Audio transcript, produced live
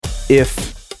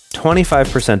if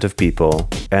 25% of people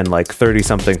and like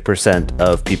 30-something%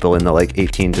 of people in the like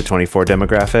 18 to 24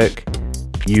 demographic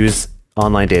use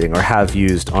online dating or have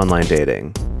used online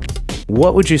dating,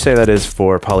 what would you say that is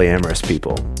for polyamorous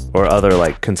people or other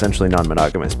like consensually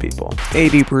non-monogamous people?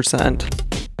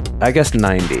 80%. I guess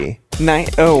 90.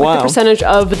 Oh, wow. The percentage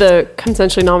of the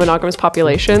consensually non-monogamous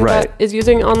population that is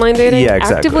using online dating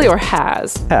actively or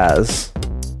has? Has.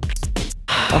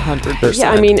 100%.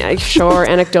 Yeah, I mean, sure,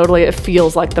 anecdotally, it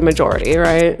feels like the majority,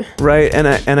 right? Right, and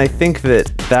I think that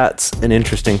that's an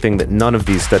interesting thing that none of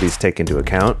these studies take into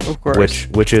account, of course.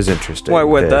 which is interesting. Why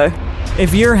would they?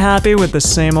 If you're happy with the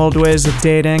same old ways of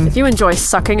dating, if you enjoy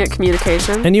sucking at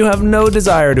communication, and you have no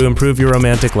desire to improve your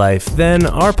romantic life, then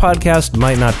our podcast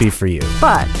might not be for you.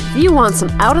 But if you want some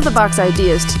out-of-the-box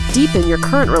ideas to deepen your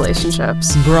current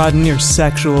relationships, broaden your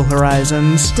sexual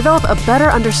horizons, develop a better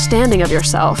understanding of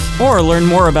yourself, or learn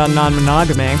more about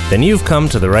non-monogamy, then you've come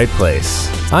to the right place.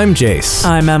 I'm Jace.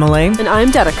 I'm Emily. And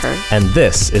I'm Dedeker. And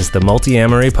this is the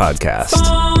Multiamory Podcast.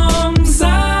 Songs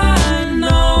I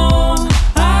know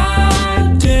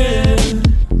I did,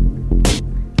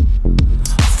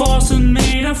 forcing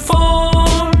me to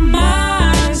form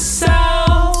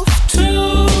myself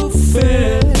to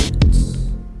fit.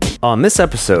 On this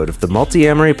episode of the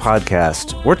Multiamory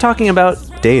Podcast, we're talking about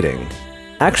dating.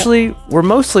 Actually, we're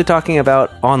mostly talking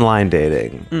about online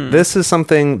dating. This is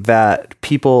something that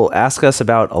people ask us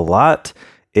about a lot.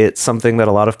 It's something that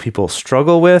a lot of people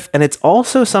struggle with, and it's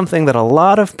also something that a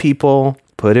lot of people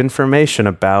put information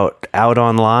about out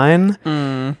online.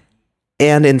 And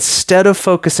instead of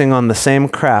focusing on the same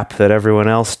crap that everyone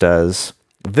else does,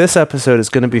 this episode is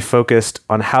going to be focused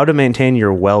on how to maintain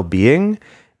your well-being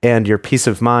and your peace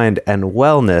of mind and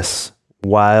wellness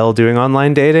while doing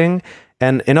online dating.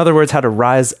 And in other words, how to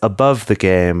rise above the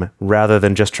game rather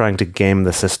than just trying to game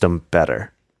the system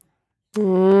better. I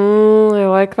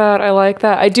like that.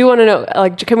 I do want to know,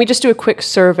 like, can we just do a quick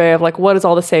survey of like, what is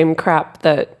all the same crap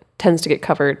that tends to get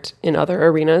covered in other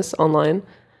arenas online?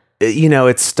 You know,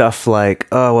 it's stuff like,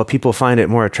 oh, well, people find it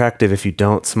more attractive if you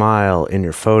don't smile in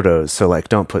your photos. So like,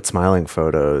 don't put smiling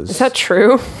photos. Is that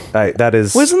true? That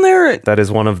is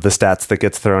one of the stats that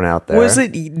gets thrown out there. Was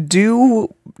it do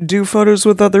photos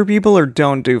with other people or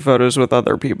don't do photos with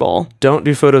other people? Don't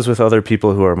do photos with other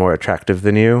people who are more attractive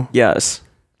than you. Yes.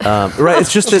 Right.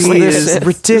 It's just this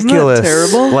ridiculous, Isn't that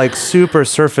terrible? like super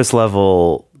surface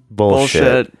level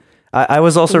bullshit. I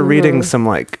was also reading some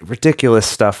like ridiculous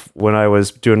stuff when I was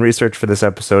doing research for this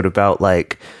episode about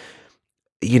like,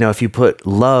 you know, if you put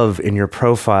love in your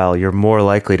profile, you're more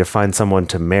likely to find someone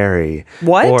to marry.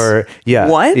 What? Or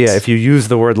What? Yeah, if you use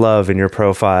the word love in your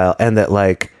profile, and that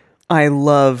like, I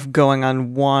love going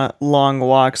on long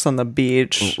walks on the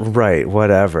beach. Right,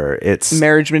 whatever. It's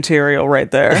marriage material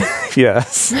right there.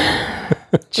 Yes.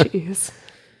 Jeez.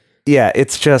 Yeah,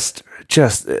 it's just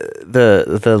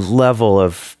the level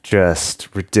of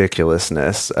just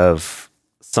ridiculousness of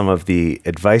some of the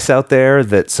advice out there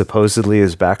that supposedly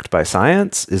is backed by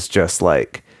science is just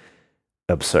like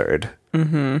absurd.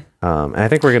 And I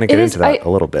think we're going to get into that a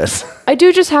little bit. I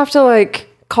do just have to like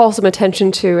call some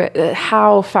attention to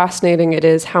how fascinating it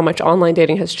is how much online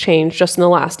dating has changed just in the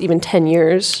last even 10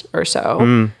 years or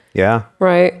so. Yeah.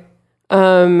 Right.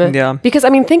 Yeah. Because I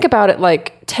mean, think about it,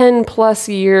 like 10 plus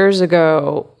years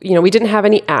ago, you know, we didn't have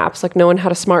any apps, like no one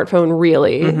had a smartphone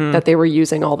really that they were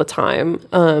using all the time.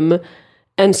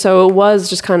 And so it was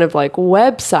just kind of like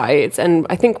websites. And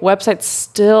I think websites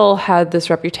still had this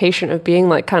reputation of being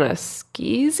like kind of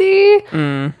skeezy,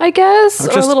 I guess,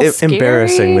 or a little scary.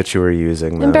 Embarrassing that you were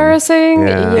using them. Embarrassing.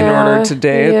 Yeah. In order to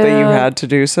date that you had to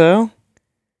do so.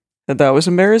 That was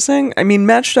embarrassing. I mean,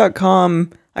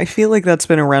 Match.com, I feel like that's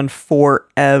been around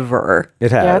forever.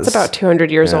 It has. Yeah, it's about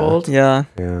 200 years old. Yeah.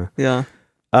 Yeah.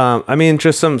 I mean,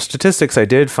 just some statistics I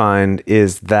did find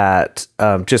is that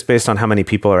just based on how many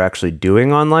people are actually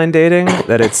doing online dating,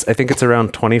 that I think it's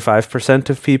around 25%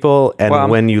 of people. And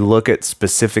when you look at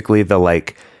specifically the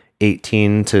like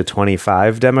 18 to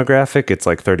 25 demographic, it's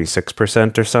like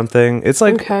 36% or something. It's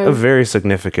like a very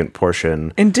significant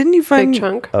portion. And didn't you find big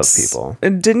chunk of people?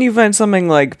 And didn't you find something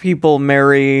like people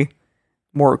marry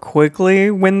more quickly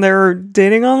when they're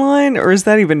dating online, or is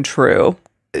that even true?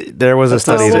 There was a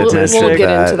study that we'll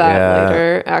get into that yeah.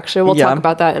 later. Actually, we'll talk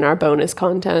about that in our bonus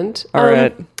content. All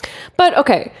right. But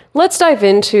okay, let's dive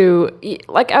into,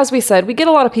 like, as we said, we get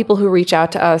a lot of people who reach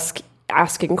out to us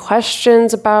asking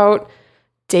questions about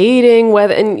dating,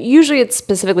 and usually it's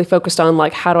specifically focused on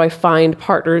like, how do I find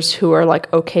partners who are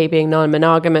like okay being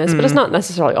non-monogamous, but it's not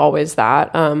necessarily always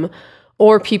that.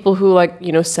 Or people who like,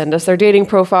 you know, send us their dating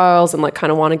profiles and like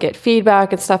kind of want to get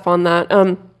feedback and stuff on that.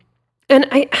 And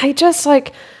I just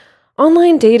like,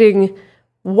 online dating,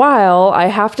 while I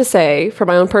have to say, from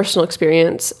my own personal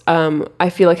experience, I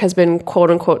feel like has been quote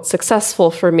unquote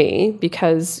successful for me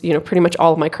because, pretty much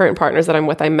all of my current partners that I'm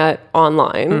with, I met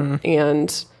online,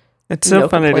 and It's so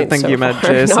funny to think you met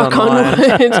Jace Knock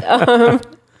online. on wood.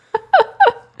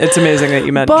 It's amazing that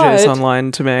you met Jace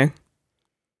online to me.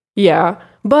 Yeah.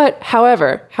 But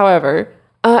however,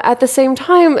 at the same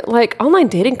time, like online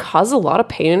dating caused a lot of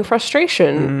pain and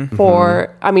frustration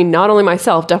for, not only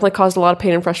myself, definitely caused a lot of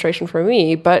pain and frustration for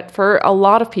me, but for a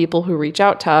lot of people who reach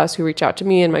out to us, who reach out to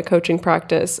me in my coaching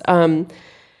practice.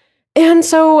 And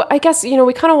so I guess,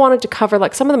 we kind of wanted to cover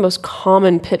like some of the most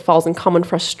common pitfalls and common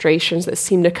frustrations that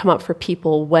seem to come up for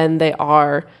people when they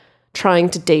are trying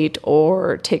to date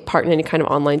or take part in any kind of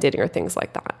online dating or things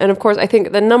like that. And of course, I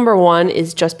think the number one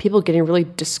is just people getting really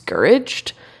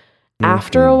discouraged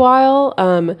after a while,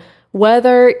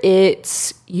 whether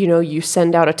it's, you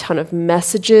send out a ton of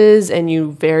messages and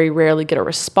you very rarely get a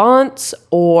response,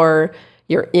 or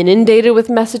you're inundated with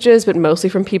messages, but mostly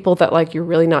from people that like you're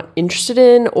really not interested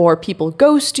in, or people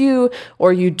ghost you,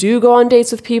 or you do go on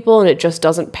dates with people and it just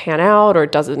doesn't pan out, or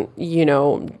doesn't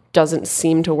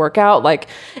seem to work out.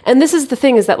 And this is the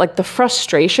thing, is that like the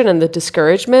frustration and the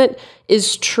discouragement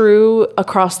is true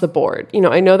across the board.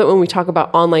 I know that when we talk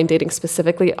about online dating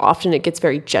specifically, often it gets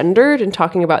very gendered and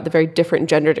talking about the very different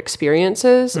gendered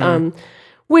experiences,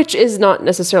 which is not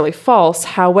necessarily false.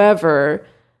 However,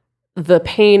 the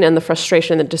pain and the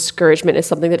frustration and the discouragement is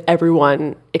something that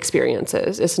everyone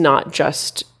experiences. It's not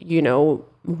just,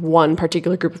 one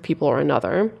particular group of people or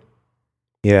another.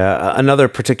 Yeah. Another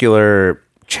particular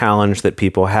challenge that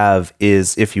people have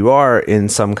is if you are in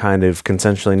some kind of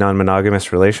consensually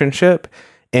non-monogamous relationship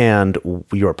and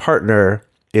your partner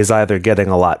is either getting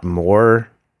a lot more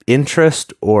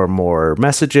interest or more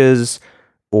messages,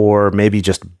 or maybe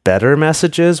just better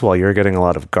messages while you're getting a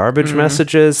lot of garbage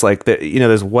messages, like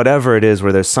there's whatever it is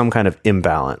where there's some kind of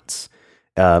imbalance,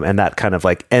 and that kind of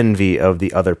like envy of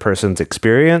the other person's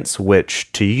experience, which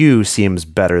to you seems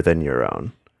better than your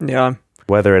own. Yeah.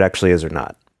 Whether it actually is or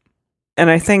not. And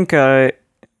I think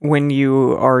when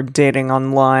you are dating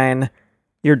online,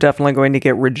 you're definitely going to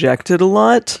get rejected a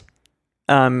lot.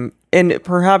 And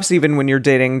perhaps even when you're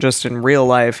dating just in real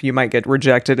life, you might get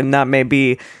rejected. And that may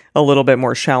be a little bit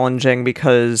more challenging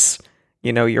because,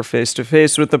 you're face to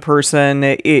face with the person.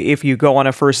 If you go on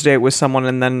a first date with someone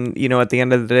and then, at the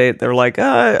end of the date, they're like,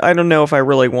 I don't know if I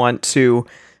really want to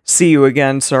see you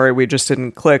again. Sorry, we just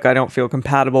didn't click. I don't feel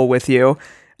compatible with you.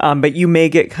 But you may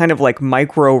get kind of like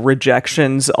micro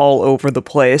rejections all over the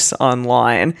place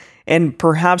online. And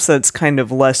perhaps that's kind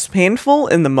of less painful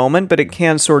in the moment, but it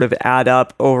can sort of add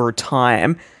up over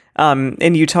time.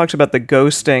 And you talked about the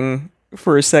ghosting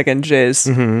for a second,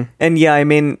 Jace. And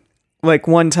yeah, like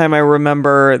one time I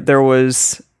remember there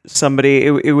was somebody,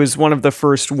 it was one of the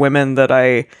first women that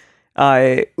I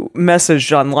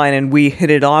messaged online, and we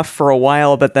hit it off for a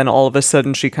while, but then all of a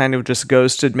sudden she kind of just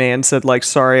ghosted me and said like,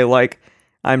 sorry, like,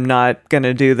 I'm not going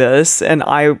to do this. And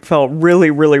I felt really,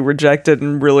 really rejected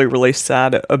and really, really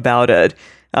sad about it.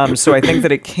 So I think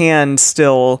that it can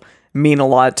still mean a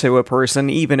lot to a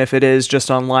person, even if it is just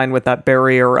online with that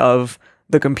barrier of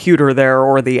the computer there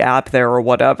or the app there or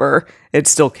whatever. It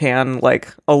still can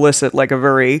like elicit like a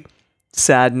very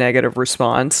sad, negative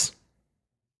response.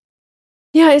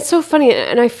 Yeah, it's so funny.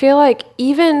 And I feel like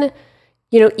even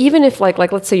if like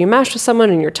let's say you match with someone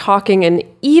and you're talking, and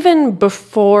even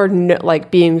before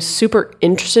being super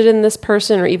interested in this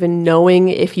person or even knowing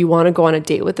if you want to go on a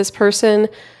date with this person,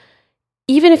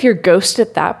 even if you're ghosted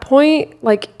at that point,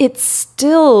 like it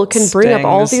still can bring up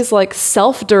all these like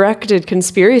self-directed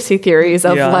conspiracy theories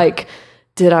of like,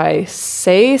 did I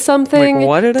say something? Like,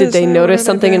 what did I they say? notice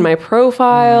something in my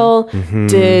profile?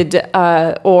 Did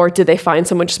they find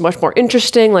someone just much more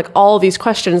interesting? Like all these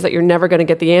questions that you're never going to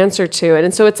get the answer to.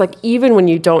 And so it's like, even when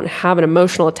you don't have an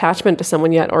emotional attachment to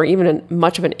someone yet, or even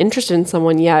much of an interest in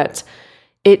someone yet,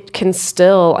 it can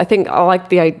still, I think I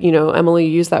like Emily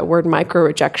used that word micro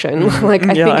rejection. Like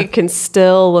I think it can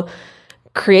still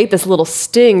create this little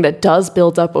sting that does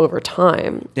build up over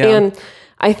time. Yeah. And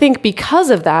I think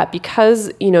because of that,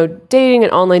 dating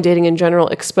and online dating in general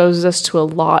exposes us to a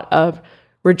lot of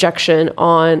rejection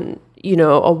on,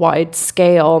 a wide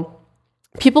scale,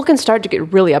 people can start to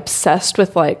get really obsessed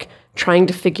with like trying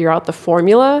to figure out the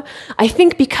formula. I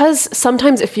think because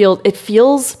sometimes it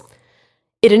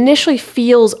initially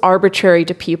feels arbitrary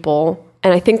to people.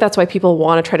 And I think that's why people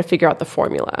want to try to figure out the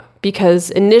formula,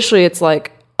 because initially it's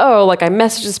like, oh, like I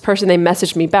messaged this person, they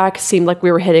messaged me back, seemed like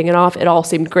we were hitting it off, it all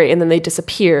seemed great, and then they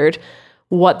disappeared.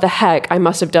 What the heck? I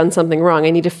must have done something wrong. I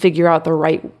need to figure out the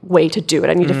right way to do it.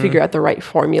 I need to figure out the right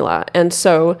formula. And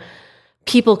so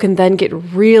people can then get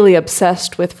really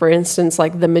obsessed with, for instance,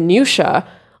 like the minutia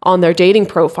on their dating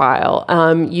profile,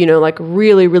 like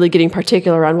really, really getting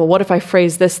particular on, well, what if I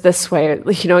phrase this way?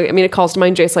 It calls to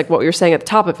mind, Jace, like what you were saying at the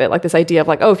top of it, like this idea of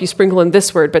like, oh, if you sprinkle in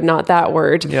this word, but not that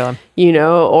word,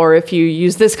 or if you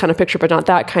use this kind of picture, but not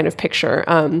that kind of picture.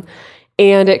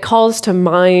 And it calls to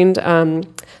mind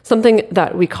something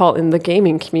that we call in the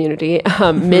gaming community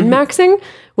min-maxing,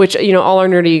 which, all our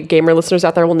nerdy gamer listeners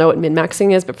out there will know what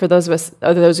min-maxing is. But for those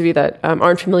of you that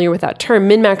aren't familiar with that term,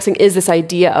 min-maxing is this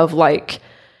idea of like,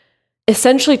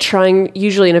 essentially trying,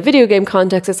 usually in a video game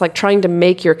context, it's like trying to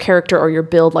make your character or your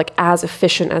build like as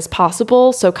efficient as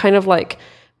possible. So kind of like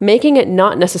making it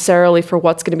not necessarily for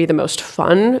what's going to be the most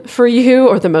fun for you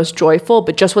or the most joyful,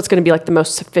 but just what's going to be like the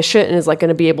most sufficient and is like going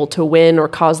to be able to win or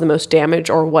cause the most damage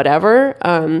or whatever.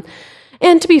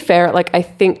 And to be fair, like I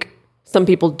think some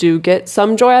people do get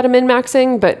some joy out of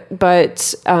min-maxing,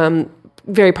 but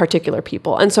very particular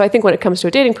people. And so I think when it comes to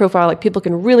a dating profile, like people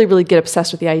can really, really get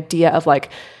obsessed with the idea of like,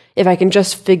 if I can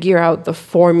just figure out the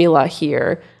formula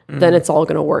here, then it's all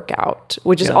going to work out,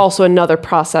 which is also another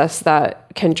process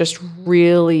that can just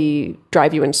really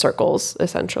drive you in circles,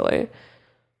 essentially.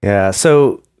 Yeah.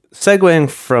 So segueing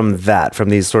from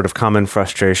these sort of common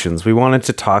frustrations, we wanted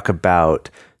to talk about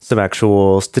some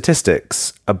actual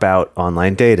statistics about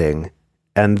online dating.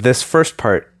 And this first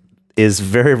part is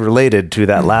very related to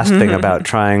that last thing about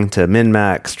trying to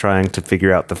min-max, trying to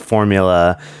figure out the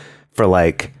formula for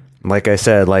like I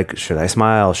said, like, should I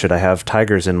smile? Should I have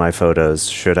tigers in my photos?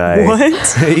 Should I,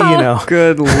 What?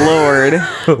 Good Lord.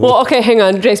 Well, okay, hang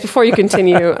on, Jace, before you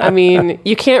continue, I mean,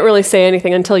 you can't really say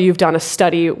anything until you've done a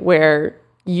study where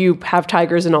you have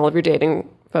tigers in all of your dating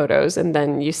photos and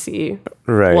then you see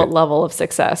what level of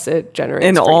success it generates.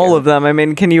 In all of them. I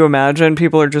mean, can you imagine?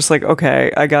 People are just like,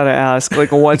 okay, I gotta ask,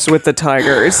 like, what's with the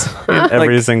tigers?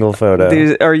 Every single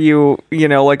photo. Are you,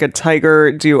 like a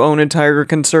tiger? Do you own a tiger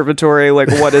conservatory? Like,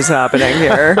 what is happening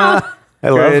here? I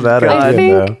love that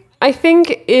idea, though. I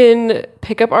think in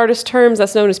pickup artist terms,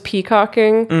 that's known as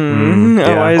peacocking.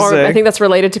 I think that's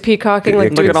related to peacocking,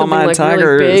 like doing something like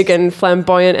really big and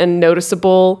flamboyant and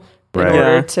noticeable in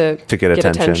order to get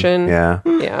attention.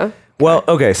 Yeah. Well,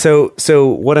 okay. So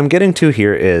what I'm getting to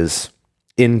here is,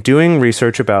 in doing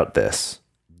research about this,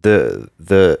 the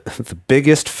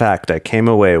biggest fact I came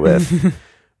away with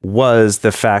was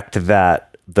the fact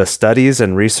that the studies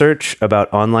and research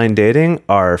about online dating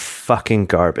are fucking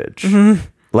garbage.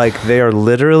 Like they are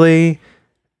literally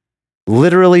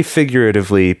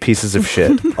figuratively pieces of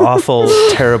shit. Awful,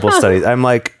 terrible studies. I'm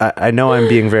like, I know I'm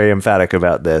being very emphatic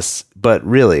about this, but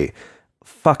really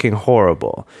fucking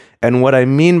horrible. And what I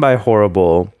mean by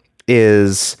horrible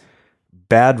is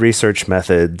bad research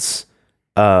methods,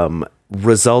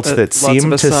 results that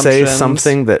seem to say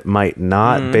something that might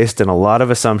not, based on a lot of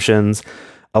assumptions,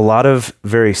 a lot of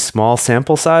very small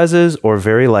sample sizes, or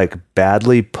very like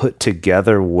badly put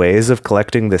together ways of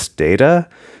collecting this data.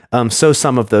 So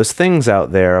some of those things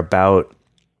out there about,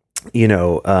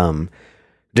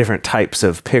 different types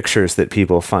of pictures that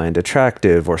people find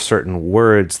attractive, or certain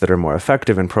words that are more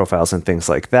effective in profiles and things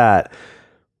like that.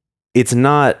 It's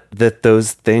not that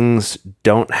those things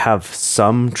don't have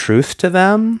some truth to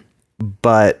them,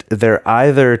 but they're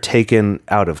either taken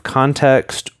out of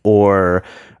context or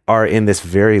are in this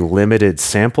very limited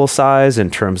sample size in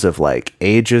terms of like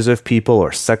ages of people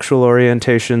or sexual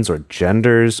orientations or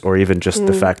genders, or even just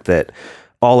the fact that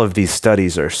all of these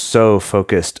studies are so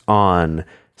focused on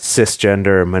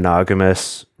cisgender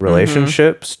monogamous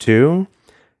relationships too,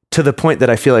 to the point that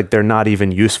I feel like they're not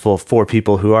even useful for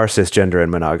people who are cisgender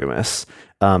and monogamous,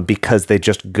 because they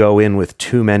just go in with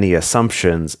too many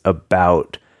assumptions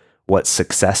about what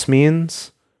success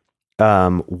means,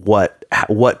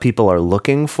 what people are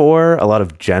looking for, a lot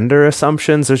of gender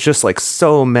assumptions. There's just like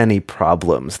so many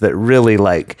problems that really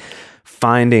like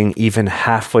finding even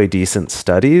halfway decent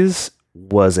studies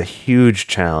was a huge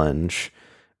challenge.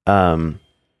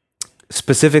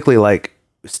 Specifically like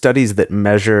studies that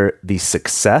measure the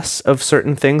success of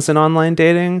certain things in online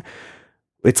dating.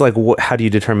 It's like, how do you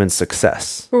determine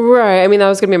success? Right. I mean, that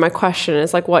was going to be my question.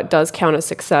 It's like, what does count as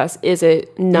success? Is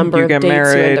it number of dates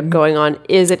you end up going on?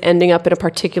 Is it ending up in a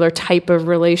particular type of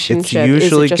relationship? It's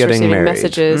usually is it just getting receiving married.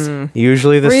 Messages?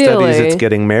 Usually the studies, it's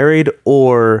getting married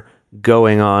or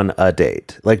going on a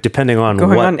date. Like depending on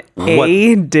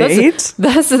date.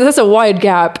 That's a wide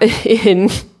gap in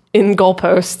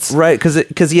goalposts. Right,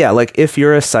 because like if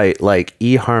you're a site like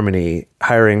eHarmony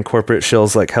hiring corporate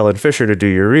shills like Helen Fisher to do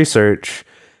your research,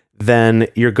 then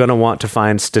you're going to want to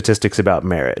find statistics about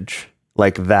marriage.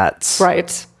 Like that's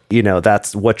right.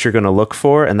 that's what you're going to look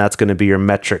for, and that's going to be your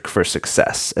metric for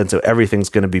success. And so everything's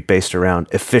going to be based around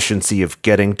efficiency of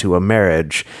getting to a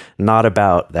marriage, not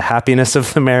about the happiness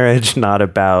of the marriage, not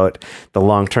about the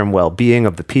long-term well-being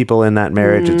of the people in that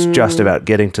marriage. It's just about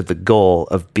getting to the goal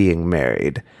of being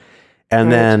married.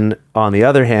 And then on the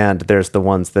other hand, there's the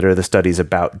ones that are the studies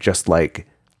about just like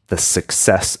the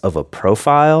success of a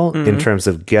profile in terms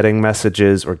of getting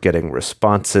messages or getting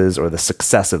responses, or the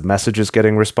success of messages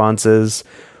getting responses,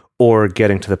 or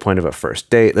getting to the point of a first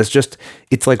date.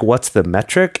 It's like, what's the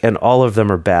metric? And all of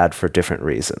them are bad for different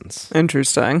reasons.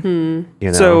 Interesting.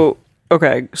 You know? So,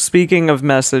 okay, speaking of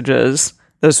messages,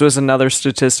 this was another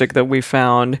statistic that we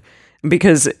found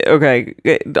because, okay,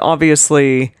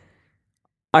 obviously,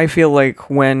 I feel like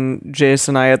when Jace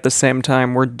and I at the same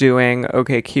time were doing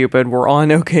OkCupid, we're on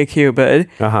OkCupid,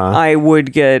 I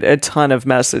would get a ton of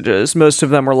messages. Most of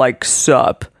them were like,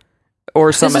 sup,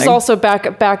 or something. This is also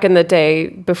back in the day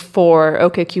before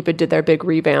OkCupid did their big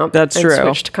revamp. That's and true.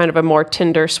 Switched to kind of a more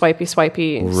Tinder swipey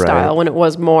style when it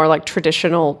was more like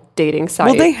traditional dating site.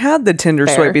 Well, they had the Tinder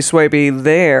swipey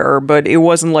there, but it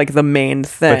wasn't like the main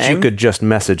thing. But you could just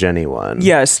message anyone.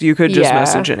 Yes, you could just Yeah.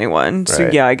 message anyone. So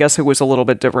Right. yeah, I guess it was a little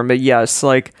bit different, but yes,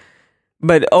 like,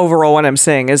 but overall what I'm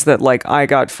saying is that like I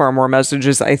got far more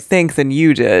messages, I think, than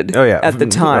you did Oh, yeah. at the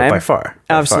time. By far.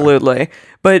 Absolutely.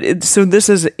 But so this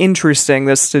is interesting,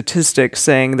 the statistic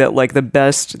saying that like the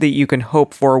best that you can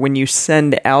hope for when you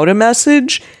send out a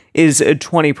message is a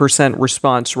 20%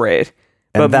 response rate.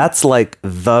 And that's like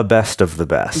the best of the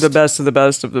best. The best of the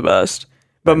best of the best.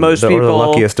 But most Or people, the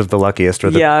luckiest of the luckiest,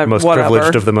 or the most whatever.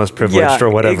 privileged of the most privileged, or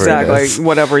whatever exactly, it is.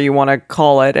 whatever you want to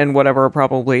call it, and whatever it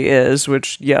probably is,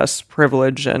 which, yes,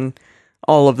 privilege and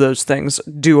all of those things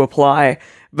do apply.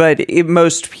 But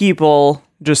most people,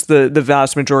 just the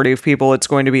vast majority of people, it's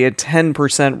going to be a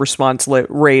 10% response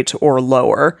rate or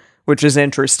lower, which is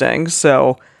interesting.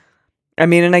 So, I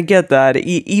mean, and I get that.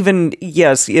 Even,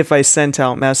 yes, if I sent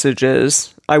out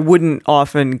messages, I wouldn't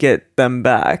often get them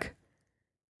back.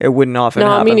 It wouldn't often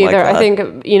happen. No, me neither. Like that. I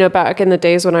think, back in the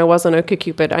days when I was on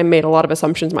OkCupid, I made a lot of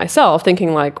assumptions myself,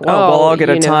 thinking like, well, I'll get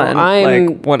a ton,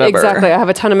 like, whatever. Exactly. I have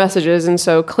a ton of messages. And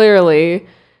so clearly,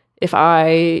 if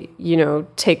I,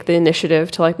 take the initiative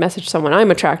to like message someone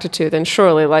I'm attracted to, then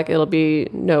surely like it'll be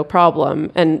no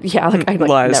problem. And yeah, like I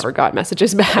Lies. never got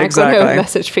messages back when I Exactly. would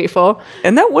message people.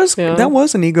 And that was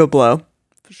an ego blow.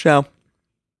 For sure.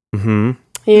 Mm-hmm.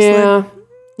 Yeah.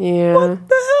 Yeah. What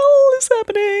the hell is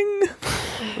happening?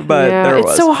 But yeah, there it's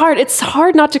was. so hard. It's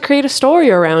hard not to create a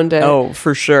story around it. Oh,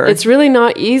 for sure. It's really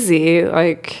not easy.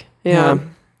 Like, yeah.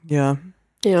 Yeah.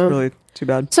 Yeah. Really too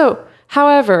bad. So,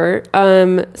 however,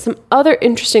 some other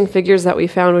interesting figures that we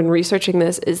found when researching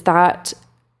this is that,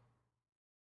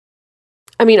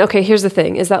 I mean, okay, here's the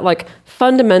thing, is that like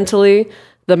fundamentally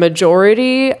the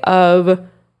majority of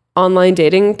online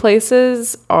dating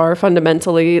places are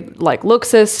fundamentally like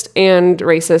looksist and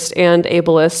racist and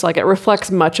ableist. Like it reflects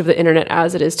much of the internet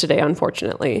as it is today,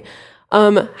 unfortunately.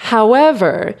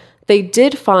 However, they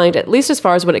did find, at least as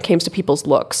far as when it came to people's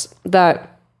looks,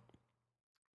 that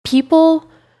people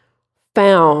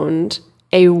found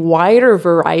a wider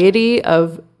variety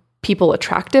of people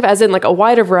attractive, as in like a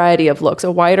wider variety of looks,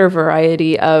 a wider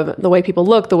variety of the way people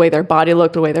look, the way their body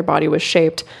looked, the way their body was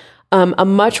shaped. A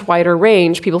much wider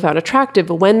range people found attractive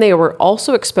when they were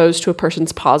also exposed to a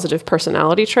person's positive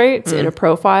personality traits in a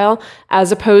profile,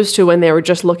 as opposed to when they were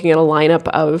just looking at a lineup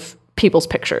of people's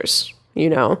pictures,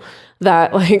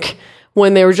 that like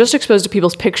when they were just exposed to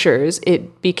people's pictures,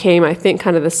 it became, I think,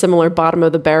 kind of the similar bottom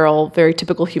of the barrel, very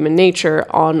typical human nature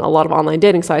on a lot of online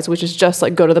dating sites, which is just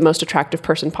like go to the most attractive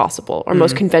person possible or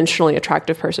most conventionally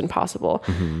attractive person possible.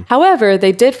 However,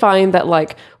 they did find that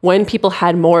like when people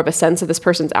had more of a sense of this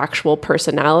person's actual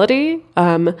personality,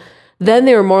 then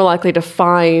they were more likely to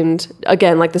find,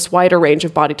 again, like this wider range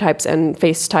of body types and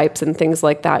face types and things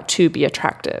like that to be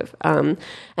attractive. And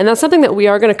that's something that we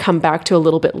are going to come back to a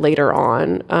little bit later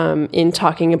on in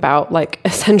talking about like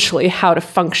essentially how to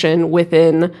function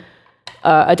within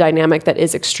a dynamic that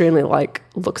is extremely like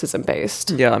looksism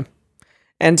based. Yeah.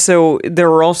 And so there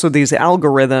are also these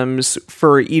algorithms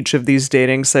for each of these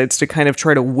dating sites to kind of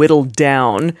try to whittle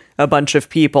down a bunch of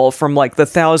people from like the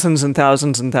thousands and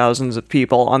thousands and thousands of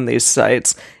people on these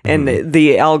sites. And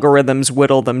the algorithms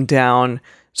whittle them down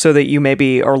so that you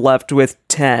maybe are left with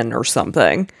 10 or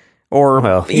something. Or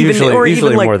Well, even,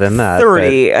 usually like more than that,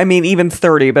 30. I mean, even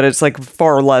 30, but it's like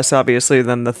far less, obviously,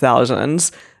 than the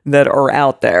thousands that are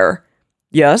out there.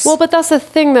 Yes? Well, but that's the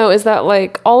thing, though, is that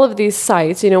like all of these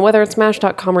sites, whether it's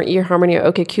Match.com or eHarmony or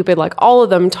OkCupid, like all of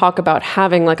them talk about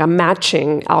having like a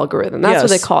matching algorithm. That's what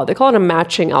they Yes. call it. They call it a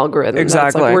matching algorithm. That's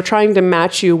Exactly. like we're trying to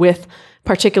match you with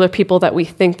particular people that we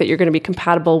think that you're going to be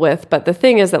compatible with. But the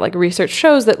thing is that like research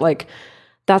shows that like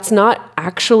that's not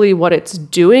actually what it's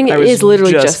doing. It was is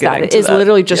literally just just that. getting It to is that.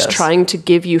 literally just Yes. trying to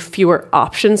give you fewer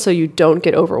options so you don't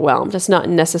get overwhelmed. It's not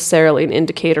necessarily an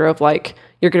indicator of like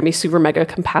you're going to be super mega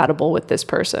compatible with this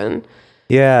person.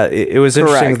 Yeah, it was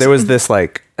interesting. Correct. There was this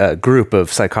like group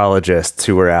of psychologists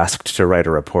who were asked to write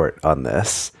a report on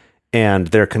this, and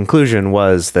their conclusion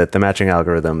was that the matching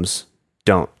algorithms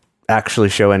don't actually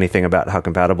show anything about how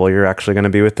compatible you're actually going to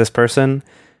be with this person.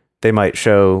 They might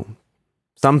show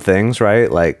some things, right?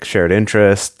 Like shared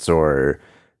interests or,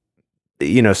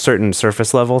 you know, certain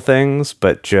surface level things,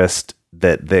 but just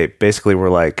that they basically were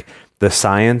like the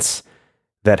science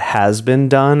that has been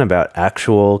done about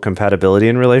actual compatibility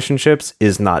in relationships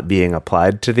is not being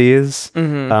applied to these.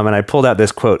 And I pulled out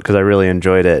this quote because I really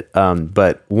enjoyed it.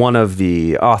 But one of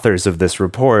the authors of this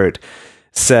report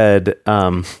said,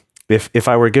 if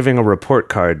I were giving a report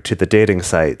card to the dating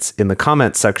sites, in the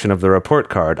comments section of the report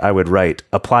card, I would write,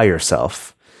 apply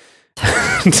yourself.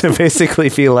 To basically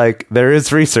feel like there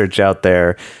is research out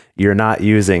there. You're not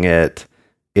using it.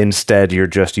 Instead, you're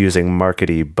just using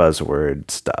markety buzzword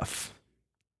stuff.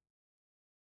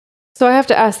 So I have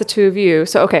to ask the two of you.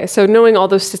 So knowing all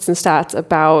those stats and stats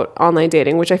about online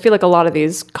dating, which I feel like a lot of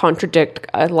these contradict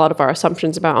a lot of our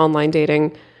assumptions about online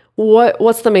dating,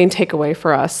 what's the main takeaway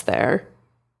for us there?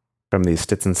 From these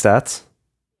stats and stats?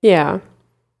 Yeah.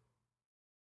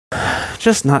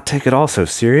 Just not take it all so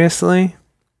seriously.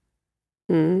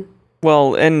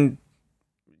 Well, and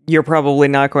you're probably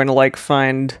not going to like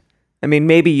find, I mean,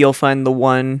 maybe you'll find the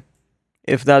one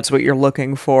if that's what you're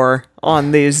looking for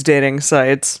on these dating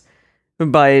sites,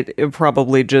 but it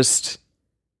probably just,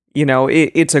 you know,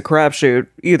 it's a crapshoot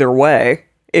either way.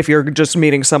 If you're just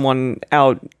meeting someone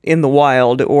out in the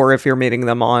wild or if you're meeting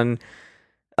them on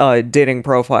a dating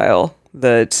profile,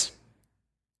 that,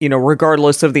 you know,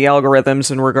 regardless of the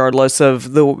algorithms and regardless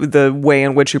of the way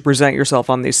in which you present yourself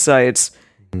on these sites,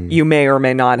 you may or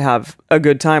may not have a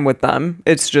good time with them.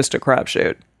 It's just a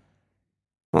crapshoot.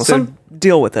 Well, So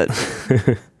deal with it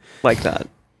like that.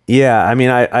 Yeah, I mean,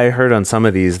 I heard on some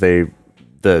of these, the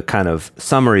kind of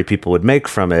summary people would make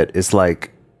from it is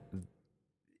like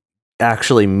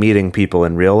actually meeting people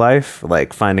in real life,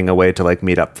 like finding a way to like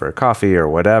meet up for a coffee or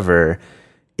whatever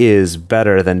is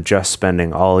better than just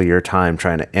spending all your time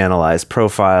trying to analyze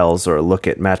profiles or look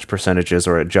at match percentages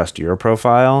or adjust your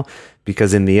profile,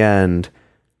 because in the end,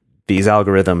 these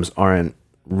algorithms aren't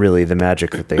really the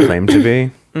magic that they claim to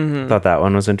be. Thought that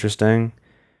one was interesting.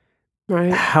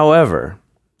 Right. However,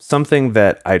 something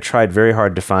that I tried very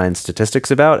hard to find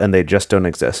statistics about, and they just don't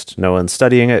exist. No one's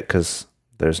studying it because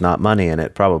there's not money in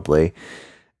it, probably,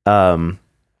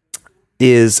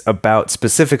 is about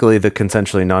specifically the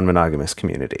consensually non-monogamous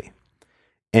community.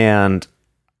 And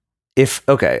I'm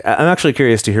actually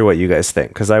curious to hear what you guys think,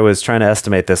 because I was trying to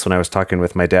estimate this when I was talking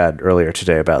with my dad earlier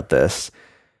today about this.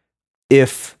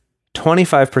 If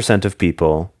 25% of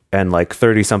people and like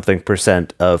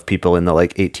 30-something% of people in the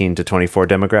like 18 to 24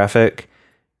 demographic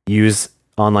use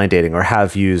online dating or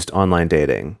have used online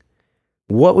dating,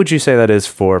 what would you say that is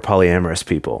for polyamorous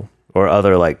people or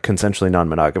other like consensually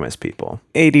non-monogamous people?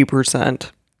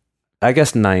 80%. I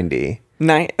guess 90. Oh,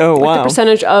 Like wow. the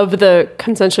percentage of the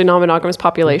consensually non-monogamous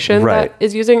population Right. that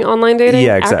is using online dating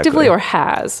Yeah, exactly. actively or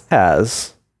has.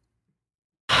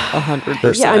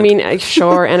 100%. Yeah, I mean,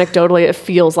 sure, anecdotally, it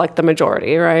feels like the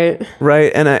majority, right?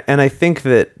 Right. And I think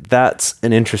that that's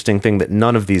an interesting thing that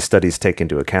none of these studies take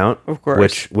into account. Of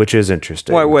course. Which is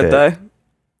interesting. Why would that- they?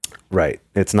 Right.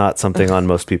 It's not something on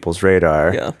most people's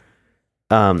radar. Yeah.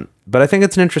 But I think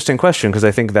it's an interesting question because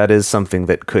I think that is something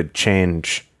that could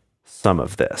change some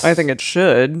of this. I think it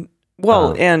should.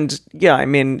 Well, and yeah, I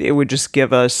mean, it would just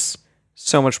give us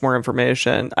so much more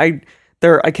information. I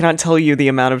cannot tell you the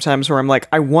amount of times where I'm like,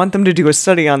 I want them to do a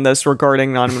study on this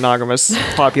regarding non-monogamous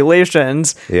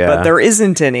populations, Yeah. but there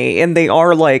isn't any, and they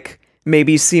are like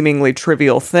maybe seemingly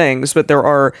trivial things, but there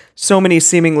are so many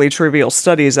seemingly trivial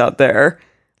studies out there,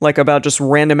 like about just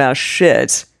random ass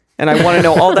shit, and I want to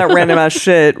know all that random ass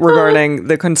shit regarding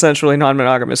the consensually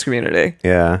non-monogamous community.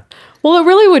 Yeah. Well, it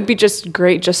really would be just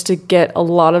great just to get a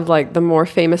lot of like the more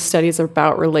famous studies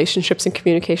about relationships and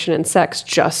communication and sex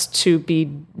just to be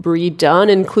redone,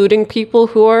 including people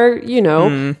who are, you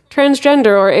know,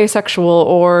 transgender or asexual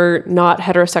or not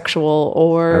heterosexual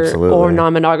or Absolutely.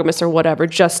 non-monogamous or whatever,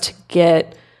 just to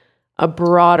get a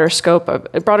broader scope of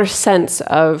a broader sense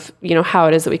of, you know, how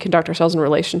it is that we conduct ourselves in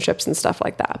relationships and stuff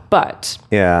like that. But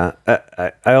Yeah.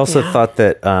 I also thought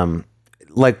that,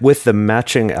 like with the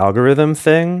matching algorithm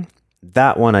thing,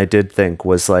 that one I did think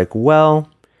was like, well,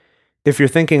 if you're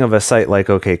thinking of a site like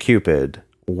OkCupid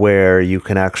where you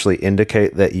can actually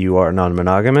indicate that you are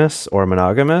non-monogamous or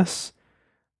monogamous,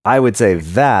 I would say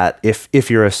that if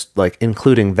you're like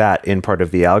including that in part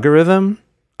of the algorithm,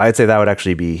 I'd say that would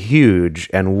actually be huge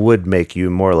and would make you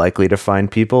more likely to find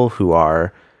people who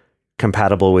are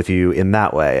compatible with you in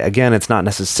that way. Again, it's not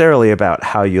necessarily about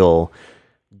how you'll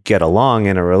get along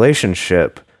in a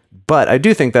relationship, but I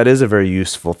do think that is a very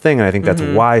useful thing. And I think that's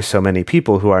why so many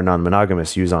people who are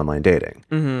non-monogamous use online dating.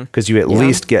 Because you at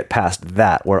least get past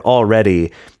that, where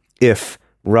already if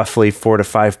roughly 4 to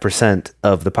 5%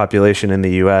 of the population in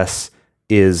the US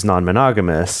is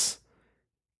non-monogamous,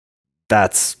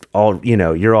 that's all,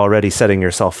 you're already setting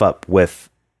yourself up with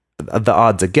the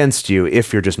odds against you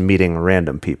if you're just meeting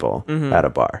random people at a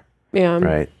bar. Yeah.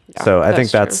 Right. Yeah, So I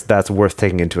think that's that's worth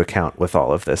taking into account with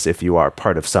all of this if you are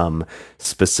part of some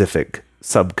specific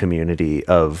sub community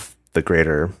of the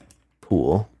greater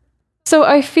pool. So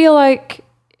I feel like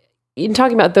in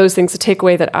talking about those things, the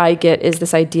takeaway that I get is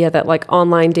this idea that like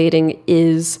online dating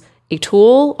is a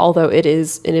tool, although it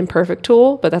is an imperfect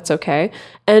tool, but that's okay.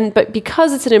 But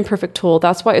because it's an imperfect tool,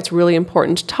 that's why it's really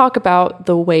important to talk about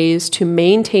the ways to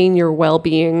maintain your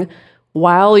well-being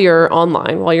while you're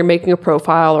online, while you're making a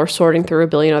profile or sorting through a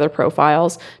billion other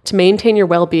profiles, to maintain your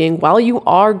well-being while you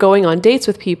are going on dates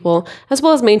with people, as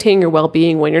well as maintaining your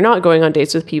well-being when you're not going on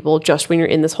dates with people, just when you're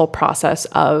in this whole process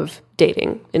of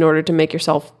dating, in order to make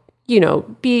yourself,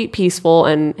 be peaceful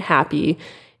and happy,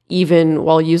 even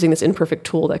while using this imperfect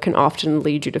tool that can often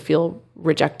lead you to feel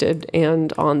rejected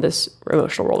and on this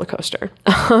emotional roller coaster.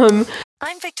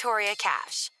 I'm Victoria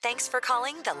Cash. Thanks for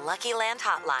calling the Lucky Land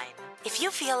Hotline. If you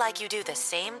feel like you do the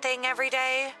same thing every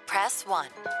day, press 1.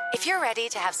 If you're ready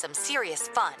to have some serious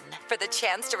fun for the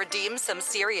chance to redeem some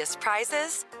serious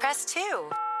prizes, press 2.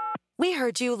 We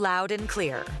heard you loud and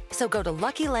clear. So go to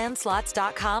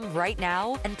LuckyLandSlots.com right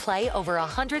now and play over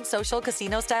 100 social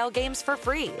casino-style games for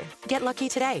free. Get lucky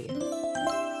today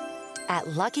at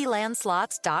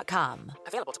LuckyLandSlots.com.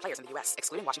 Available to players in the U.S.,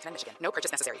 excluding Washington and Michigan. No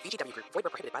purchase necessary. VGW Group. Void where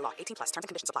prohibited by law. 18+. Terms and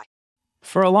conditions apply.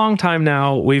 For a long time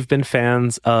now, we've been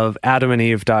fans of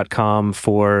AdamandEve.com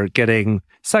for getting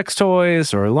sex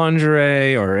toys or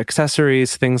lingerie or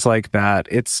accessories, things like that.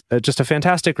 It's just a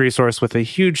fantastic resource with a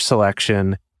huge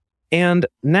selection. And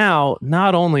now,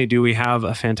 not only do we have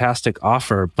a fantastic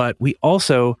offer, but we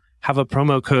also have a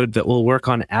promo code that will work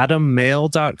on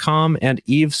AdamMail.com and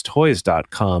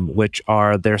EvesToys.com, which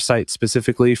are their sites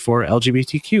specifically for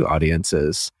LGBTQ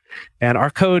audiences. And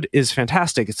our code is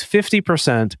fantastic. It's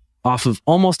 50% off of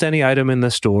almost any item in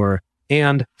the store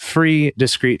and free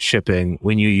discreet shipping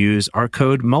when you use our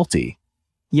code MULTI.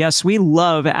 Yes, we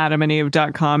love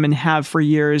AdamandEve.com and have for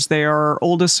years. They are our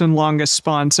oldest and longest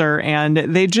sponsor, and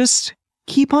they just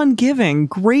keep on giving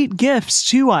great gifts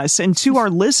to us and to our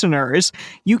listeners.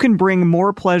 You can bring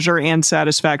more pleasure and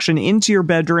satisfaction into your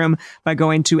bedroom by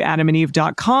going to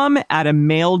AdamandEve.com,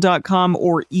 AdamMail.com,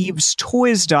 or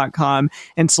EvesToys.com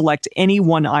and select any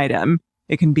one item.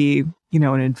 It can be, an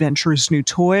adventurous new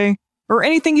toy or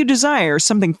anything you desire,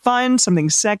 something fun, something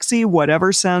sexy,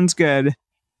 whatever sounds good.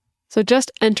 So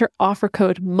just enter offer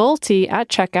code MULTI at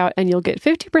checkout and you'll get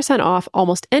 50% off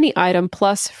almost any item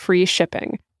plus free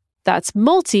shipping. That's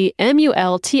MULTI,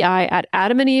 M-U-L-T-I, at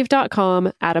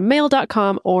AdamandEve.com,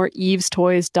 AdamMail.com, or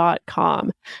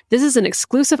EvesToys.com. This is an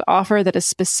exclusive offer that is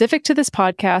specific to this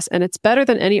podcast, and it's better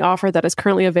than any offer that is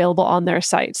currently available on their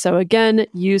site. So again,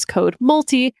 use code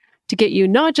MULTI to get you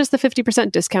not just the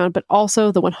 50% discount, but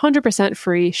also the 100%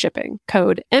 free shipping.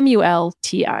 Code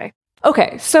MULTI.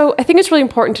 Okay, so I think it's really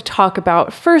important to talk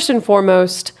about, first and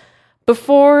foremost,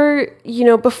 before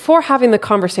having the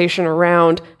conversation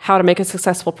around how to make a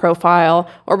successful profile,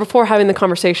 or before having the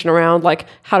conversation around like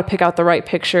how to pick out the right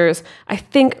pictures, I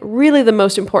think really the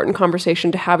most important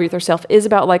conversation to have with yourself is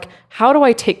about like, how do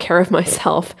I take care of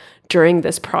myself during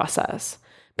this process?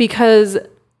 Because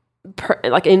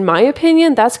in my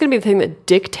opinion, that's going to be the thing that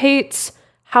dictates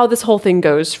how this whole thing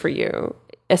goes for you,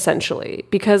 essentially.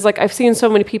 Because like I've seen so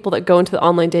many people that go into the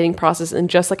online dating process and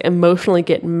just like emotionally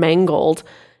get mangled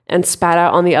and spat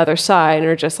out on the other side and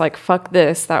are just like, fuck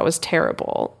this, that was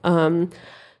terrible.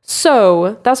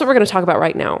 So that's what we're going to talk about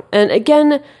right now. And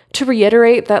again, to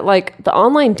reiterate that like the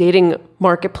online dating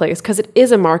marketplace, because it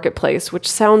is a marketplace, which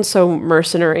sounds so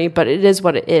mercenary, but it is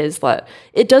what it is. That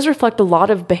it does reflect a lot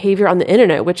of behavior on the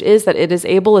internet, which is that it is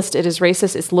ableist, it is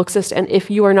racist, it's lookist. And if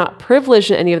you are not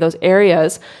privileged in any of those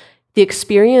areas, the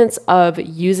experience of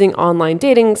using online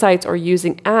dating sites or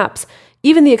using apps,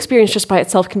 even the experience just by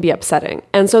itself can be upsetting.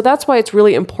 And so that's why it's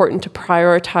really important to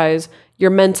prioritize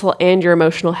your mental and your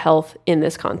emotional health in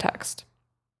this context.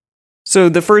 So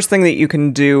the first thing that you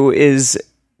can do is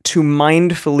to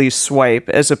mindfully swipe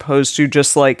as opposed to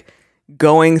just like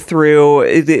going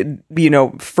through,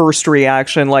 first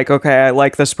reaction, like, okay, I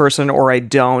like this person or I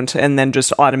don't, and then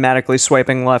just automatically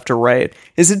swiping left or right.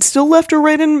 Is it still left or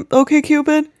right in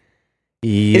OkCupid?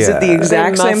 Yeah. Is it the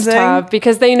exact They same must thing? have,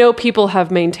 because they know people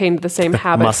have maintained the same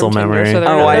habit. Muscle from Tinder, memory. so they're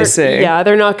Oh, not- I they're- see. Yeah,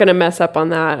 they're not going to mess up on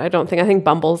that. I don't think. I think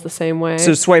Bumble's the same way.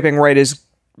 So swiping right is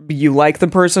you like the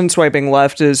person, swiping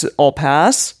left is all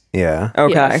pass? Yeah.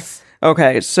 Okay. Yes.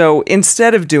 Okay, so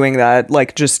instead of doing that,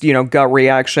 like just, gut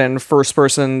reaction, first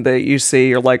person that you see,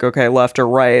 you're like, okay, left or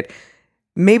right,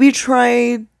 maybe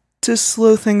try to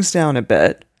slow things down a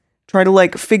bit. Try to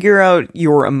like figure out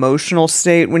your emotional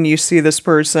state when you see this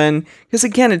person. Because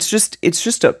again, it's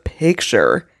just a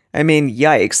picture. I mean,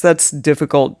 yikes, that's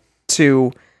difficult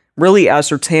to really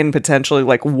ascertain potentially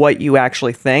like what you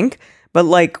actually think. But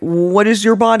like, what does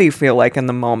your body feel like in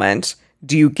the moment?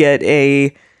 Do you get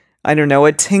a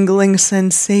tingling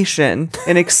sensation,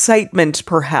 an excitement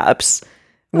perhaps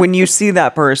when you see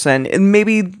that person? And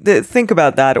maybe think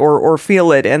about that or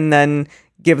feel it and then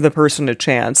give the person a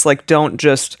chance. Like, don't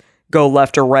just go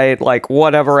left or right, like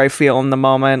whatever I feel in the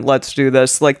moment, let's do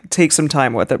this. Like, take some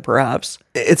time with it perhaps.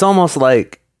 It's almost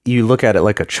like you look at it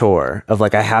like a chore of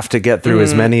like, I have to get through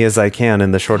as many as I can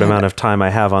in the short amount of time I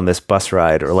have on this bus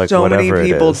ride or like So whatever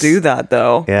many people it is. do that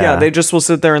though. Yeah. They just will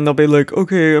sit there and they'll be like,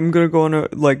 okay, I'm gonna go on a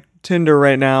like Tinder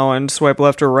right now and swipe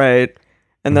left or right,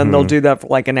 and then they'll do that for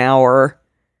like an hour.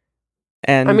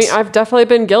 And I mean, I've definitely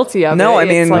been guilty of it. no, I It's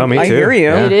mean, like, Oh, me I too. hear you.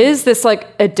 Yeah. it is this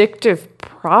like addictive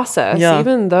process. Yeah.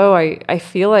 Even though I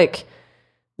feel like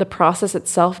the process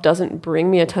itself doesn't bring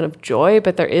me a ton of joy,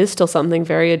 but there is still something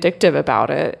very addictive about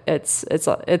it.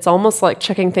 It's almost like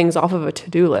checking things off of a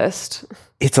to-do list.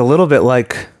 It's a little bit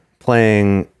like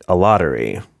playing a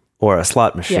lottery or a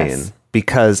slot machine Yes.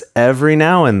 because every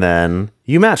now and then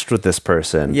you matched with this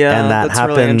person. Yeah, and that that's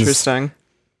happens really interesting.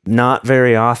 not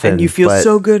very often. And you feel but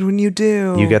so good when you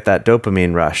do. you get that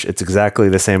dopamine rush. It's exactly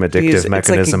the same addictive Jeez, it's like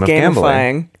mechanism of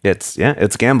gamifying. gambling.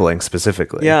 It's gambling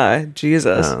specifically. Yeah,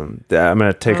 Jesus. I'm going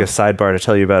to take a sidebar to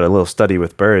tell you about a little study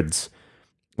with birds.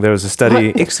 There was a study.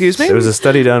 What? Excuse me? There was a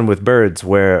study done with birds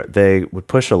where they would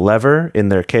push a lever in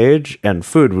their cage and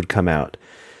food would come out.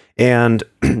 And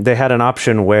they had an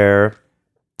option where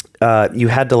you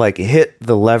had to like hit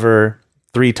the lever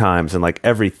 3 times, and like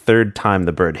every third time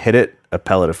the bird hit it, a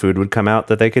pellet of food would come out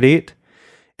that they could eat.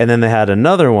 And then they had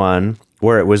another one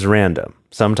where it was random.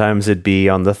 Sometimes it'd be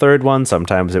on the third one.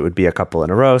 Sometimes it would be a couple in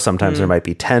a row. Sometimes there might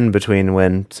be 10 between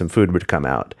when some food would come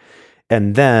out.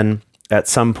 And then at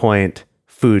some point,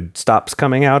 food stops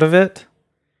coming out of it.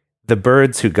 The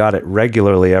birds who got it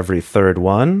regularly every third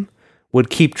one would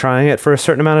keep trying it for a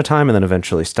certain amount of time and then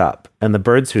eventually stop. And the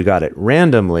birds who got it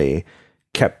randomly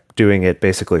kept doing it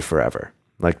basically forever.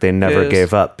 Like they never Yes.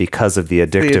 gave up because of the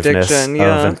addictiveness addiction,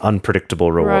 yeah. of an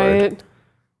unpredictable reward.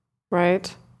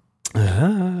 Right.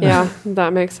 Yeah,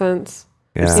 that makes sense.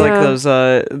 Yeah. It's like those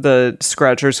the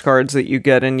scratchers cards that you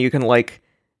get, and you can like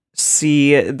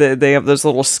see they have those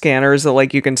little scanners that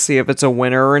like you can see if it's a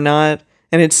winner or not.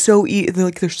 And it's so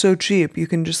they're so cheap. You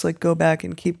can just like go back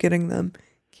and keep getting them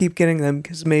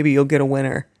because maybe you'll get a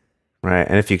winner. Right.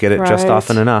 And if you get it just Right.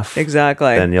 often enough,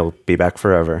 Exactly. then you'll be back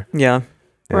forever. Yeah.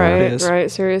 it Right, is.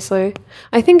 right, seriously.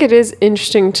 I think it is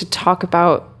interesting to talk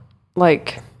about,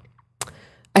 like,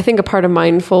 I think a part of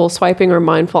mindful swiping or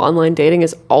mindful online dating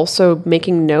is also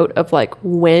making note of, like,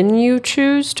 when you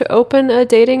choose to open a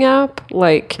dating app.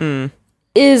 Like,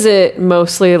 is it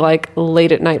mostly, like,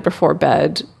 late at night before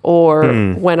bed, or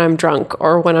when I'm drunk,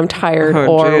 or when I'm tired, Oh,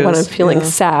 or when I'm geez, feeling yeah.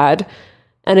 sad?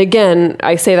 And again,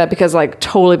 I say that because, like,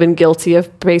 totally been guilty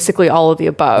of basically all of the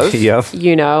above. Yep.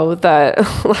 You know, that,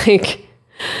 like...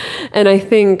 And I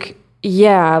think,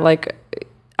 yeah, like,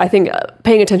 I think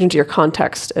paying attention to your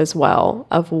context as well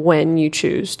of when you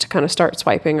choose to kind of start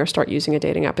swiping or start using a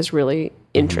dating app is really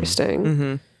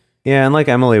interesting. Yeah, and like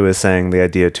Emily was saying, the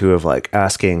idea too of like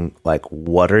asking like,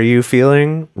 what are you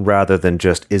feeling, rather than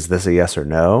just, is this a yes or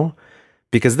no?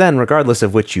 Because then regardless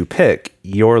of which you pick,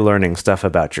 you're learning stuff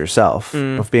about yourself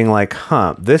of being like,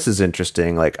 this is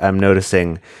interesting. Like I'm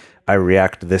noticing I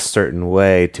react this certain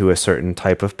way to a certain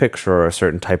type of picture or a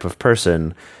certain type of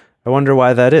person. I wonder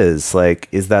why that is. Like,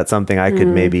 is that something I could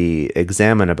maybe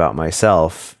examine about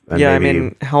myself? And Yeah, maybe I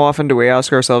mean, how often do we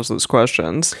ask ourselves those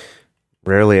questions?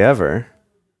 rarely ever.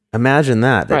 Imagine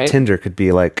that Right. Tinder could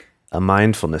be like a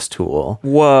mindfulness tool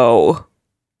Whoa.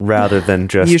 rather than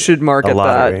just You should market a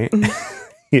lottery.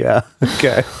 Yeah.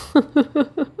 Okay.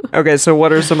 Okay, so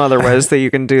what are some other ways that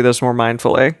you can do this more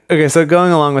mindfully? Okay, so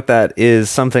going along with that is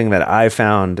something that I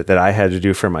found that I had to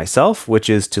do for myself, which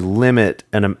is to limit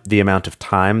the amount of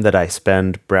time that I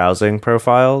spend browsing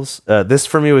profiles. This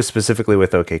for me was specifically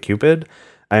with OkCupid.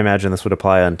 I imagine this would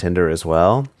apply on Tinder as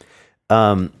well.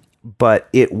 But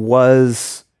it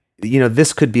was,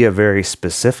 this could be a very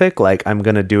specific, like, I'm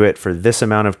going to do it for this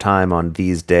amount of time on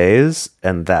these days,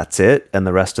 and that's it. And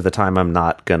the rest of the time, I'm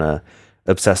not going to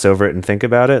obsess over it and think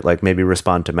about it, like maybe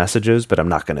respond to messages, but I'm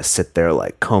not going to sit there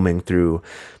like combing through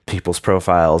people's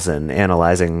profiles and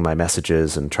analyzing my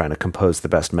messages and trying to compose the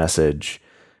best message.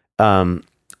 Or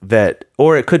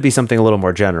it could be something a little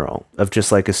more general of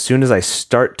just like, as soon as I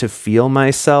start to feel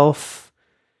myself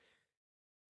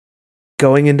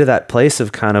going into that place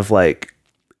of kind of like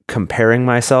comparing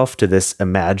myself to this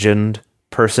imagined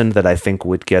person that I think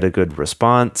would get a good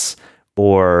response,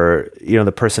 or,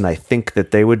 the person I think that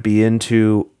they would be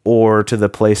into, or to the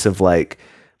place of like,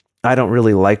 I don't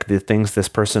really like the things this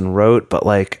person wrote, but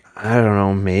like, I don't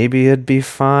know, maybe it'd be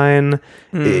fine.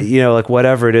 Like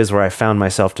whatever it is where I found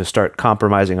myself to start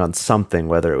compromising on something,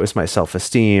 whether it was my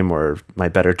self-esteem or my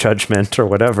better judgment or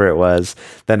whatever it was,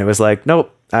 then it was like,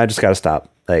 nope, I just got to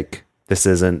stop. Like, this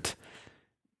isn't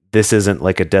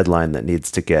like a deadline that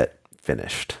needs to get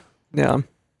finished. Yeah.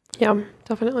 Yeah,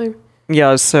 definitely.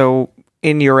 Yeah, so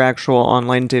in your actual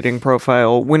online dating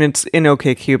profile, when it's an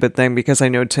OkCupid thing, because I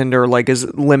know Tinder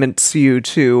limits you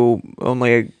to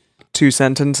only 2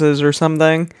 sentences or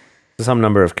something. Some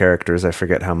number of characters, I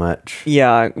forget how much.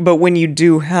 Yeah, but when you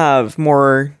do have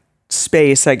more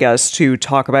space, I guess, to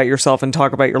talk about yourself and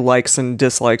talk about your likes and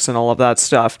dislikes and all of that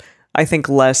stuff, I think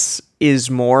less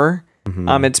is more.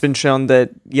 It's been shown that,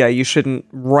 you shouldn't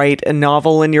write a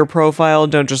novel in your profile.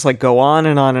 Don't just like go on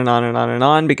and on and on and on and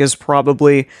on, because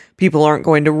probably people aren't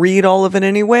going to read all of it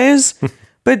anyways.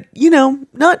 But,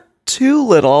 not too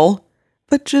little,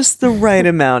 but just the right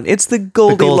amount. It's the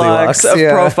Goldilocks of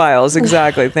profiles.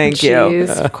 Exactly. Thank you.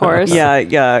 Jeez, of course.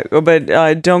 Yeah.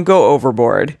 But don't go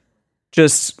overboard.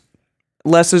 Just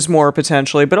less is more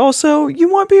potentially. But also,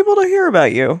 you want people to hear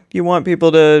about you. You want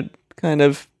people to kind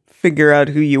of figure out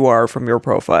who you are from your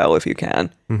profile if you can.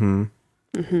 And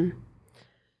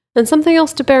something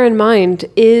else to bear in mind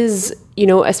is,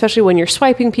 especially when you're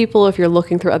swiping people, if you're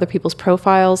looking through other people's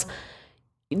profiles,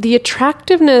 the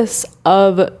attractiveness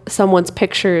of someone's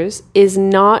pictures is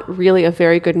not really a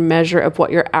very good measure of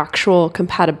what your actual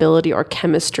compatibility or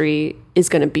chemistry is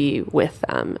going to be with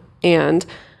them. And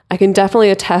I can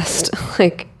definitely attest,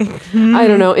 I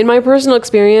don't know, in my personal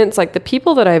experience, like the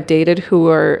people that I've dated who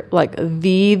are like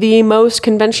the most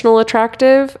conventional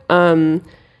attractive, I don't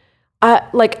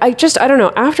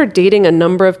know, after dating a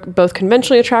number of both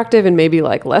conventionally attractive and maybe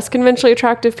like less conventionally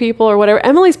attractive people or whatever,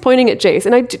 Emily's pointing at Jace,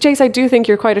 and Jace, I do think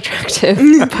you're quite attractive,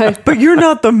 but you're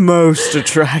not the most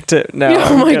attractive. No,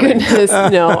 oh my goodness,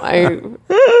 no,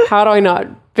 how do I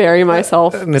not bury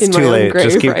myself in my own grave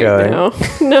just keep right going. now?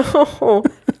 No.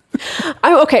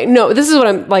 This is what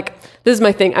I'm like, this is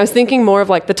my thing. I was thinking more of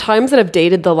like the times that I've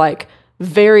dated the like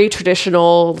very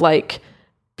traditional, like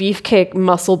beefcake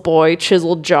muscle boy,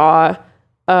 chiseled jaw,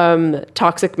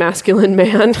 toxic masculine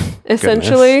man,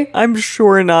 essentially. Goodness. I'm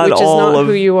sure not which all is not of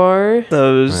who you are.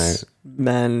 Those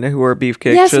men who are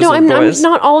beefcake Yes, no, I'm boys.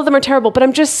 not all of them are terrible, but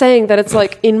I'm just saying that it's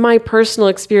like in my personal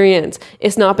experience,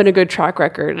 it's not been a good track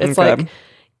record. It's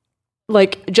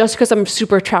like just because I'm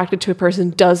super attracted to a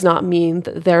person does not mean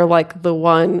that they're like the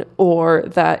one, or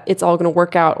that it's all going to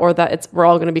work out, or that we're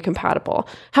all going to be compatible.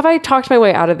 Have I talked my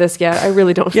way out of this yet? I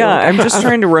really don't feel like I'm just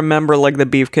trying to remember like the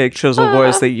beefcake chisel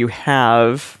boys that you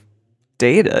have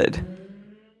dated.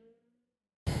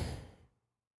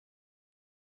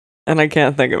 And I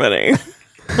can't think of any.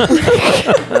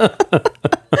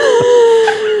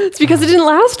 It's because it didn't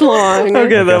last long.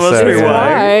 Okay, that must be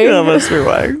why. That must be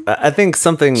why. I think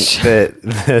something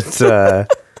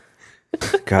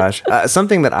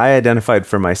something that I identified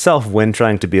for myself when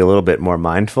trying to be a little bit more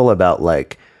mindful about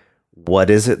like, what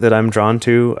is it that I'm drawn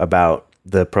to about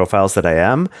the profiles that I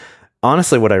am?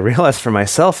 Honestly, what I realized for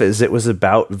myself is it was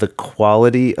about the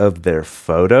quality of their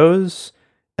photos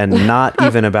and not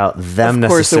even about them of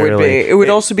course necessarily. It would be. It would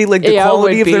also be like the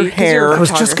quality of their hair. I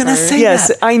was just going to say yes,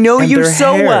 that. I know And you their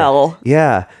so hair. well.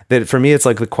 Yeah. That for me, it's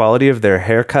like the quality of their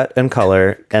haircut and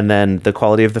color, and then the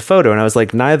quality of the photo. And I was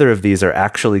like, neither of these are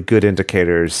actually good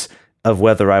indicators of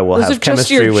whether I will Those are have just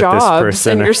chemistry your with this jobs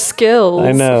person. and your skills.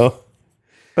 I know.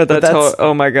 But that's that's-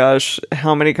 oh my gosh,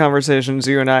 how many conversations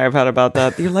you and I have had about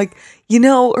that. You're like,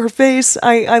 her face,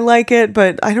 I like it,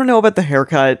 but I don't know about the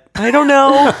haircut. I don't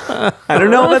know. I don't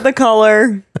know about the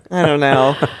color. I don't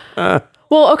know.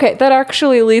 Well, okay, that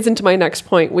actually leads into my next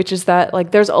point, which is that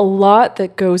like there's a lot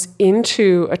that goes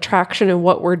into attraction and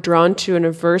what we're drawn to and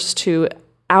averse to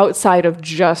outside of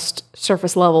just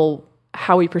surface level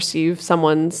how we perceive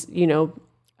someone's,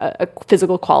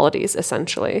 physical qualities,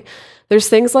 essentially. There's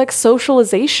things like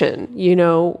socialization,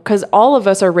 because all of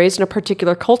us are raised in a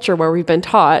particular culture where we've been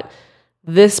taught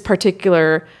this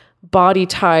particular body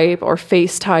type or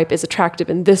face type is attractive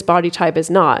and this body type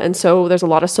is not. And so there's a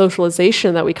lot of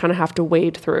socialization that we kind of have to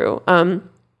wade through.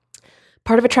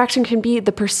 Part of attraction can be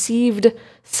the perceived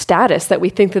status that we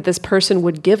think that this person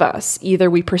would give us.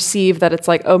 Either we perceive that it's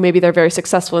like, oh, maybe they're very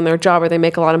successful in their job or they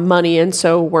make a lot of money, and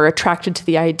so we're attracted to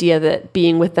the idea that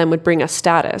being with them would bring us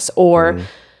status. Or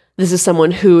this is someone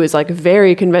who is like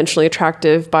very conventionally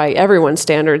attractive by everyone's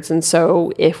standards, and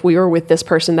so if we were with this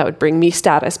person, that would bring me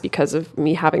status because of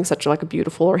me having such like a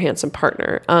beautiful or handsome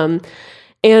partner.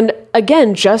 And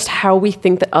again, just how we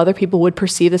think that other people would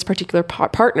perceive this particular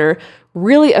partner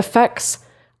really affects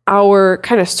our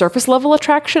kind of surface level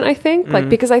attraction, I think.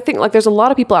 Because I think like there's a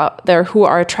lot of people out there who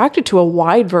are attracted to a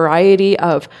wide variety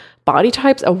of body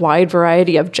types, a wide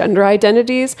variety of gender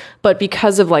identities, but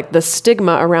because of like the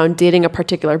stigma around dating a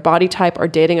particular body type or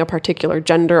dating a particular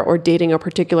gender or dating a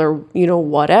particular,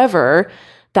 whatever,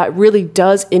 that really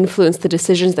does influence the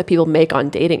decisions that people make on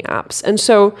dating apps. And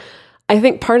so I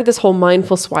think part of this whole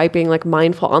mindful swiping, like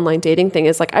mindful online dating thing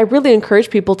is like, I really encourage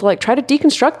people to like try to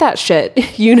deconstruct that shit,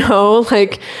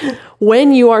 like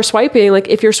when you are swiping, like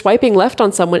if you're swiping left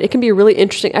on someone, it can be a really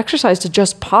interesting exercise to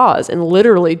just pause and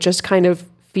literally just kind of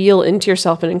feel into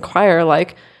yourself and inquire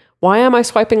like, why am I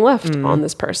swiping left on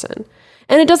this person?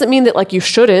 And it doesn't mean that like you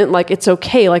shouldn't, like it's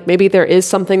okay. Like maybe there is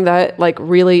something that like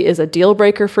really is a deal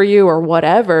breaker for you or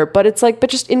whatever, but it's like, but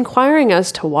just inquiring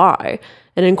as to why.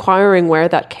 And inquiring where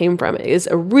that came from is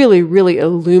a really, really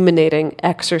illuminating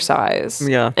exercise.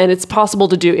 Yeah. And it's possible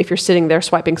to do if you're sitting there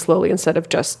swiping slowly instead of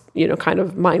just, kind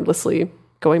of mindlessly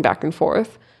going back and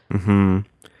forth.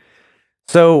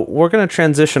 So we're going to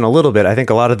transition a little bit. I think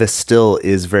a lot of this still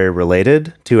is very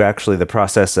related to actually the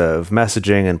process of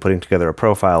messaging and putting together a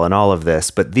profile and all of this.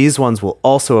 But these ones will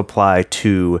also apply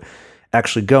to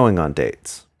actually going on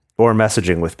dates or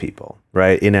messaging with people,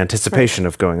 right? In anticipation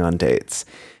of going on dates.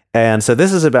 And so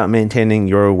this is about maintaining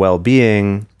your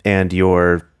well-being and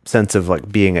your sense of like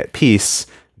being at peace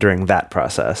during that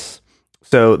process.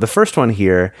 So the first one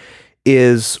here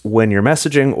is when you're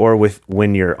messaging or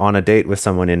when you're on a date with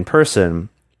someone in person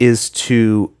is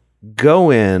to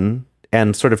go in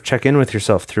and sort of check in with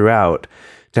yourself throughout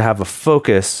to have a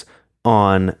focus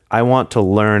on, I want to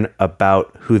learn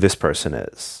about who this person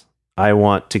is. I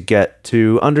want to get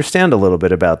to understand a little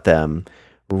bit about them,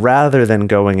 rather than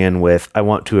going in with, I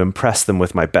want to impress them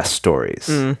with my best stories.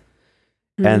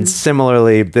 And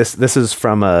similarly, this is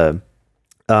from an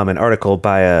article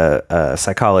by a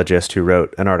psychologist who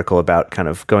wrote an article about kind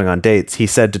of going on dates. He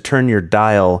said to turn your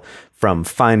dial from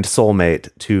find soulmate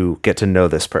to get to know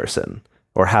this person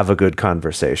or have a good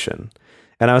conversation.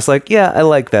 And I was like, yeah, I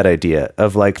like that idea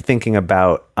of like thinking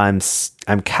about I'm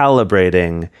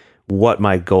calibrating what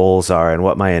my goals are and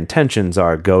what my intentions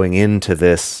are going into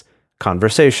this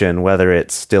conversation, whether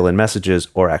it's still in messages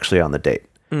or actually on the date.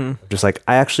 Just like,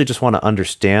 I actually just want to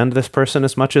understand this person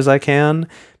as much as I can,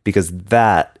 because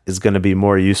that is going to be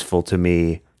more useful to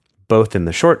me, both in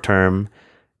the short term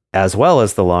as well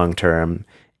as the long term.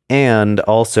 And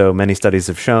also many studies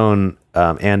have shown,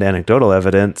 and anecdotal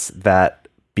evidence, that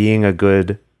being a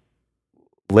good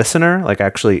listener, like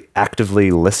actually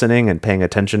actively listening and paying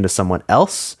attention to someone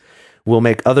else, will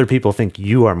make other people think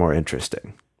you are more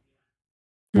interesting.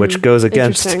 Which goes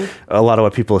against a lot of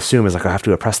what people assume is like, I have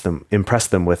to impress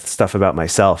them with stuff about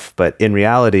myself. But in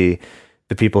reality,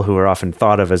 the people who are often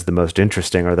thought of as the most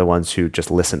interesting are the ones who just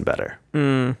listen better.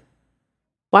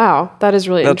 Wow, that is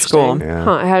really That's interesting. cool. Yeah.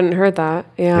 Huh, I hadn't heard that.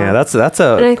 Yeah, that's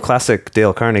a classic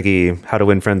Dale Carnegie, how to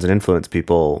win friends and influence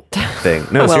people thing.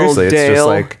 No, Well, seriously, it's just Dale,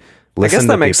 like listen guess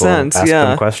that to makes people, sense, ask yeah.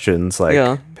 them questions, like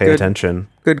Yeah, pay good. attention.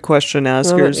 Good question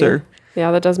askers are,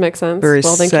 Yeah, that does make sense. Very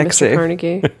well, thank sexy. you, Mr.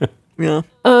 Carnegie. yeah.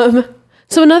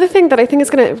 So another thing that I think is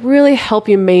going to really help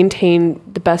you maintain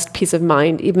the best peace of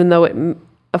mind, even though it,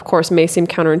 of course, may seem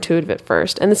counterintuitive at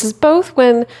first. And this is both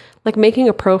when like making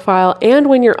a profile and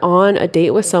when you're on a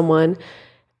date with someone.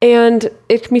 And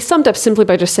it can be summed up simply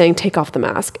by just saying, take off the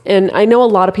mask. And I know a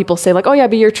lot of people say like, oh yeah,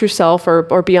 be your true self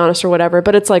or be honest or whatever.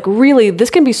 But it's like, really, this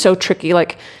can be so tricky.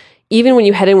 Like even when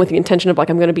you head in with the intention of like,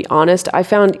 I'm going to be honest, I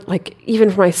found like,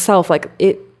 even for myself, like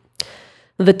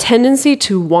the tendency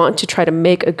to want to try to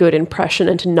make a good impression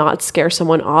and to not scare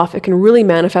someone off, it can really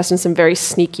manifest in some very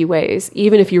sneaky ways.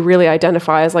 Even if you really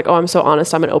identify as like, oh, I'm so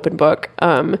honest, I'm an open book.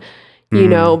 You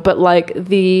know, but like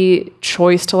the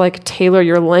choice to like tailor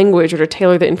your language or to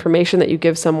tailor the information that you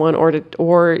give someone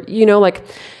or you know, like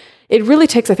it really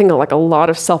takes, I think, like a lot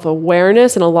of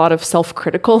self-awareness and a lot of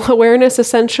self-critical awareness,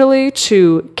 essentially,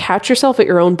 to catch yourself at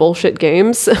your own bullshit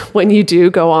games when you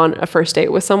do go on a first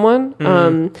date with someone.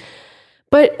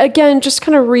 But again, just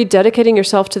kind of rededicating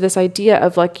yourself to this idea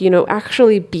of like,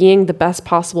 actually being the best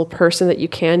possible person that you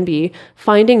can be,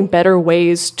 finding better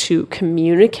ways to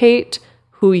communicate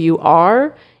who you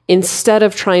are instead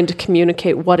of trying to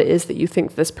communicate what it is that you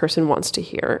think this person wants to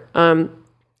hear.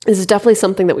 This is definitely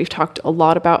something that we've talked a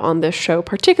lot about on this show,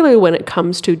 particularly when it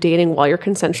comes to dating while you're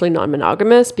consensually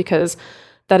non-monogamous, because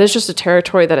that is just a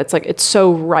territory that it's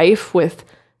so rife with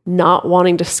not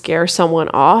wanting to scare someone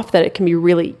off that it can be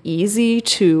really easy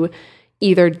to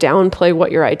either downplay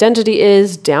what your identity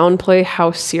is, downplay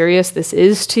how serious this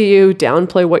is to you,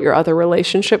 downplay what your other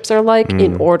relationships are like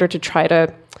in order to try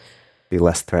to be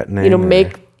less threatening.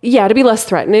 To be less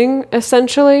threatening,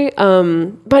 essentially.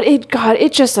 But it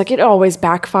always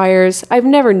backfires. I've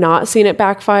never not seen it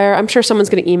backfire. I'm sure someone's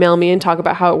going to email me and talk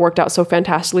about how it worked out so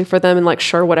fantastically for them. And like,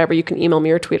 sure, whatever, you can email me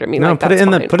or tweet at me. No, like, put it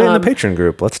in the Patreon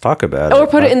group. Let's talk about it. Or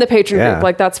put it in the Patreon group.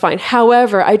 Like, that's fine.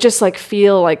 However, I just like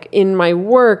feel like in my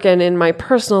work and in my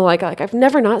personal, like I've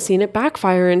never not seen it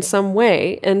backfire in some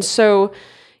way. And so,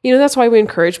 that's why we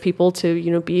encourage people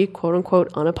to, be quote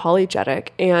unquote unapologetic.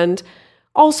 And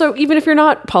also, even if you're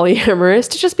not polyamorous,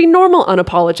 to just be normal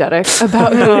unapologetic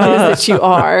about who it is that you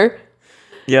are.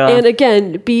 Yeah. And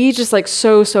again, be just like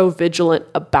so vigilant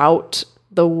about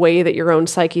the way that your own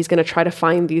psyche is going to try to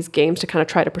find these games to kind of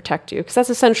try to protect you, because that's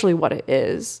essentially what it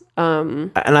is.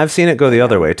 And I've seen it go the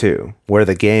other way too, where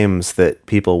the games that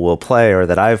people will play or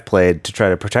that I've played to try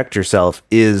to protect yourself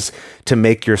is to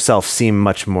make yourself seem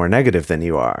much more negative than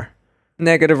you are.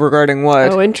 Negative regarding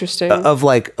what? Oh, interesting. Of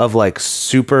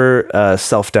super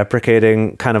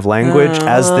self-deprecating kind of language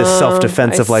as this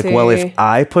self-defense of like, well, if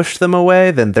I push them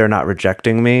away, then they're not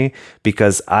rejecting me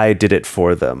because I did it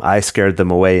for them. I scared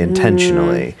them away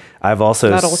intentionally. I've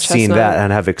also seen that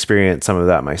and have experienced some of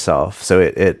that myself. So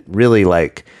it really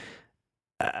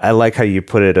I like how you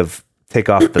put it of take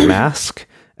off the mask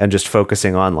and just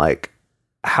focusing on like,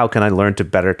 how can I learn to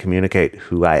better communicate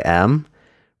who I am?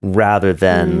 Rather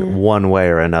than one way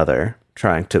or another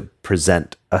trying to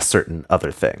present a certain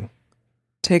other thing.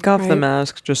 Take off the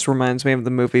mask just reminds me of the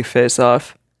movie Face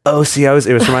Off. Oh, see, it was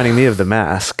reminding me of The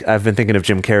Mask. I've been thinking of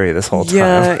Jim Carrey this whole time.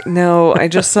 Yeah, no, I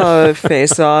just saw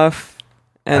Face Off,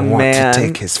 and I want to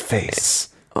take his face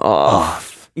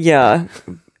off. Yeah,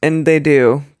 and they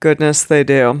do. Goodness, they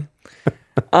do.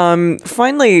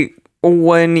 Finally,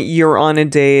 when you're on a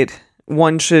date,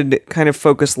 one should kind of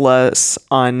focus less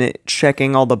on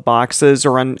checking all the boxes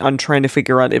or on trying to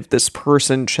figure out if this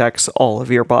person checks all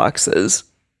of your boxes.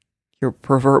 Your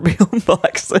proverbial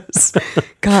boxes.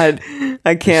 God,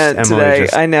 I can't today.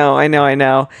 I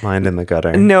know. Mind in the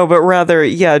gutter. No, but rather,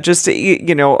 just,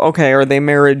 okay, are they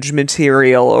marriage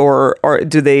material or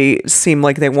do they seem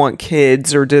like they want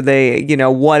kids or do they,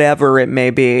 whatever it may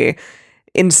be.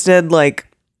 Instead,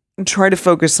 try to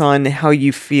focus on how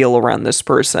you feel around this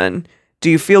person. Do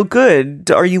you feel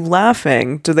good? Are you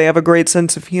laughing? Do they have a great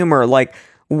sense of humor?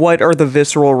 What are the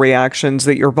visceral reactions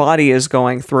that your body is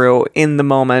going through in the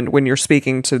moment when you're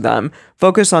speaking to them?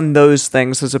 Focus on those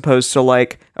things as opposed to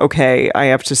okay, I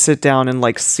have to sit down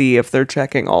and see if they're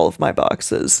checking all of my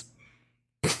boxes.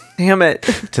 Damn it.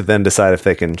 To then decide if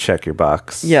they can check your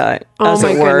box. Yeah. Oh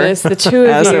my goodness, the two of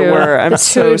you. As it were. I'm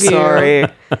so sorry.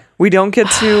 We don't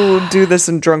get to do this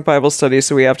in Drunk Bible Study,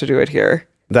 so we have to do it here.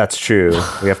 That's true.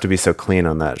 We have to be so clean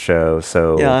on that show,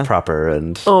 so proper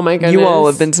and. Oh my goodness! You all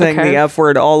have been saying the F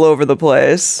word all over the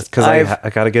place. Because I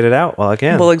got to get it out while I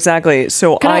can. Well, exactly.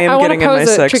 So I am getting in my sex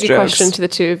jokes. I want to pose a tricky question to the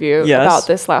two of you about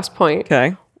this last point.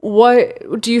 Okay.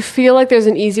 What do you feel like? There's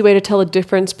an easy way to tell a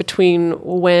difference between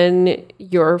when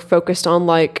you're focused on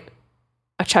a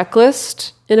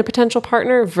checklist in a potential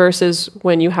partner versus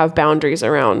when you have boundaries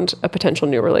around a potential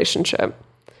new relationship?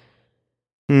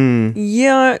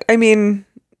 Yeah, I mean.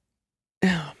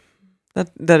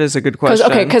 That is a good question.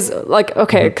 Because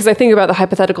I think about the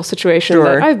hypothetical situation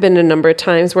that I've been in a number of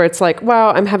times where it's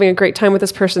wow, I'm having a great time with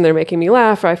this person. They're making me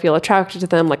laugh, or I feel attracted to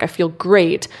them. I feel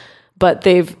great, but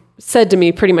they've said to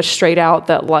me pretty much straight out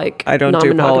that I don't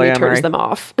do polyamory. Turns them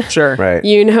off. Sure, right?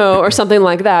 Or something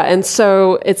like that. And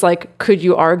so it's could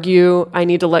you argue I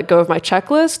need to let go of my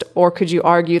checklist, or could you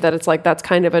argue that it's that's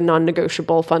kind of a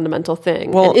non-negotiable fundamental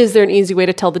thing? Well, and is there an easy way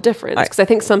to tell the difference? Because I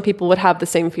think some people would have the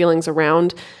same feelings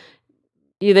around.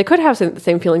 They could have the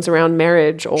same feelings around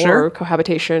marriage or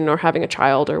cohabitation or having a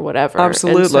child or whatever.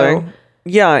 Absolutely.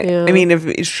 Yeah. I mean,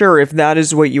 if that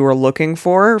is what you are looking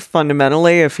for,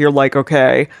 fundamentally, if you're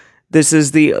okay, this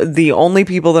is the only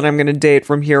people that I'm going to date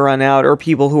from here on out are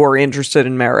people who are interested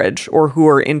in marriage or who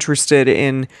are interested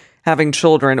in having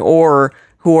children or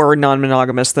who are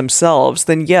non-monogamous themselves,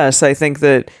 then yes, I think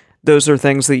that those are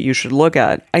things that you should look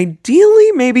at.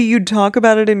 Ideally, maybe you'd talk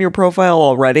about it in your profile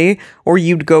already, or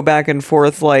you'd go back and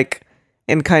forth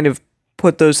and kind of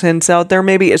put those hints out there,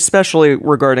 maybe especially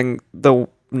regarding the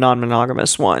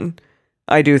non-monogamous one.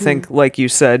 I do think, like you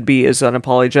said, be as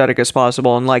unapologetic as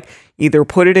possible and either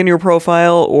put it in your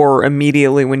profile or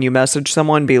immediately when you message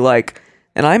someone be like,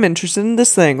 and I'm interested in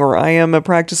this thing, or I am a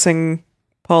practicing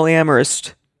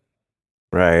polyamorist.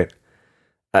 Right.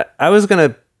 I was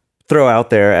going to throw out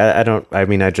there,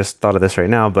 I just thought of this right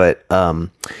now, but kind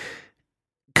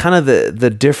of the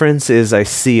difference is I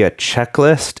see a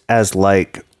checklist as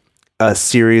a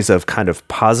series of kind of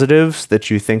positives that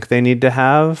you think they need to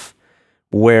have,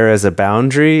 whereas a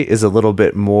boundary is a little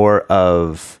bit more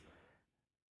of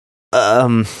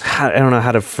I don't know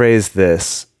how to phrase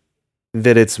this,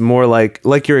 that it's more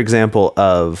like your example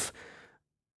of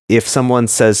if someone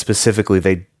says specifically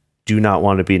they do not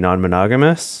want to be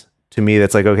non-monogamous, to me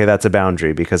that's okay, that's a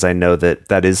boundary because I know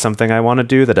that is something I want to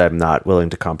do that I'm not willing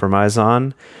to compromise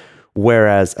on.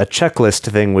 Whereas a checklist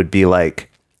thing would be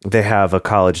they have a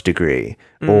college degree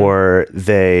or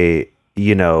they have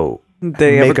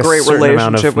a great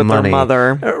relationship with their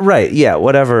mother. Right. Yeah.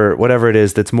 Whatever it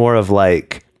is, that's more of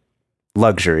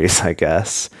luxuries, I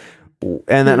guess.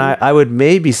 And then I would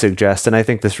maybe suggest, and I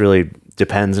think this really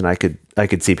depends, and I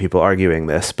could see people arguing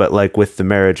this, but with the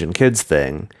marriage and kids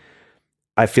thing,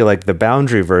 I feel like the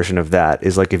boundary version of that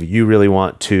is if you really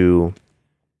want to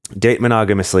date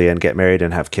monogamously and get married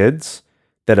and have kids,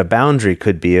 that a boundary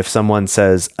could be if someone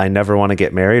says, I never want to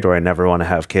get married or I never want to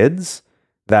have kids,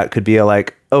 that could be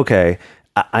okay,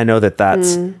 I know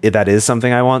that is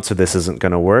something I want, so this isn't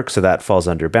going to work. So that falls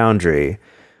under boundary.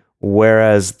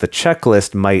 Whereas the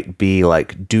checklist might be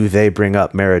do they bring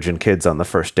up marriage and kids on the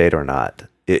first date or not?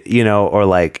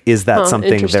 Or is that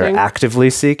something they're actively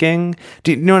seeking?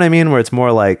 Do you know what I mean? Where it's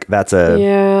more that's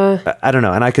I don't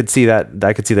know. And I could see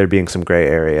there being some gray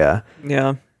area.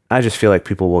 Yeah. I just feel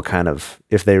people will kind of,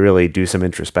 if they really do some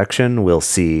introspection, will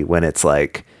see when it's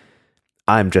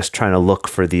I'm just trying to look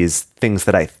for these things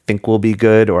that I think will be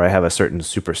good, or I have a certain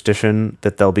superstition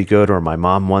that they'll be good, or my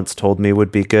mom once told me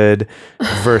would be good,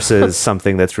 versus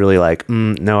something that's really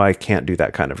no, I can't do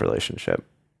that kind of relationship.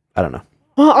 I don't know.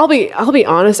 Well, I'll be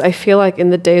honest. I feel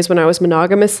in the days when I was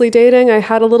monogamously dating, I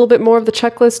had a little bit more of the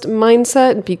checklist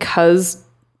mindset because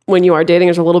when you are dating,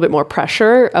 there's a little bit more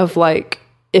pressure of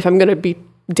if I'm going to be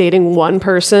dating one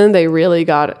person, they really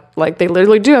got they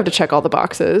literally do have to check all the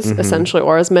boxes essentially,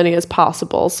 or as many as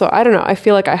possible. So I don't know. I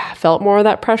feel I felt more of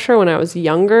that pressure when I was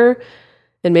younger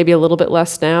and maybe a little bit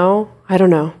less now. I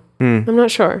don't know. I'm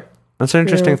not sure. That's an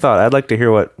interesting thought. I'd like to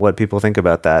hear what people think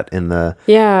about that in the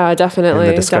definitely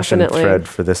in the discussion thread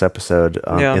for this episode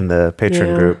in the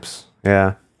Patreon groups.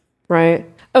 Yeah. Right.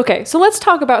 Okay, so let's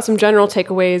talk about some general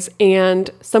takeaways and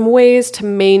some ways to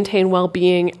maintain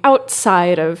well-being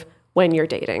outside of when you're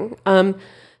dating.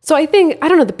 So I think, I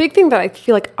don't know, the big thing that I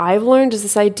feel I've learned is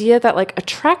this idea that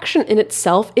attraction in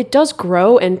itself, it does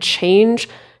grow and change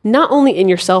not only in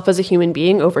yourself as a human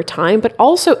being over time, but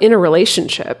also in a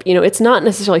relationship. It's not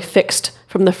necessarily fixed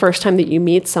from the first time that you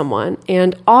meet someone.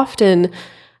 And often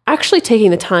actually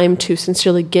taking the time to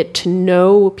sincerely get to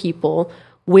know people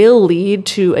will lead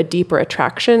to a deeper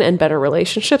attraction and better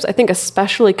relationships. I think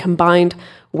especially combined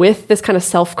with this kind of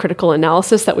self-critical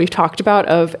analysis that we've talked about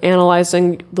of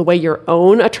analyzing the way your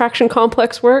own attraction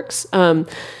complex works.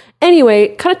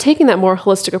 Anyway, kind of taking that more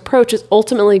holistic approach is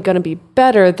ultimately going to be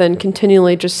better than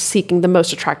continually just seeking the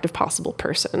most attractive possible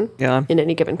person in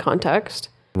any given context.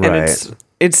 Right. And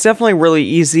it's definitely really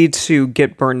easy to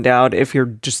get burned out if you're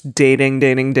just dating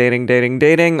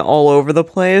all over the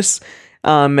place.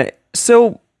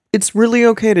 So it's really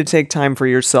okay to take time for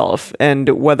yourself, and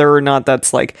whether or not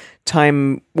that's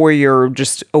time where you're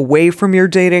just away from your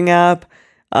dating app,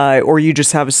 or you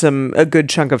just have a good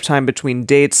chunk of time between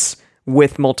dates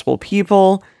with multiple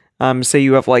people. Say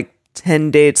you have 10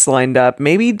 dates lined up,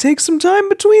 maybe take some time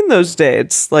between those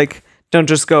dates. Don't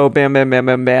just go bam, bam, bam,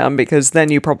 bam, bam, because then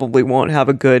you probably won't have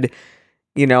a good,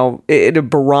 a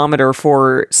barometer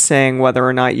for saying whether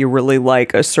or not you really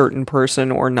like a certain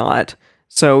person or not.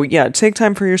 So yeah, take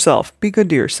time for yourself. Be good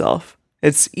to yourself.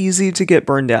 It's easy to get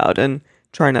burned out, and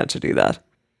try not to do that.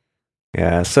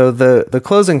 Yeah, so the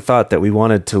closing thought that we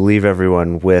wanted to leave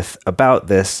everyone with about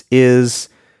this is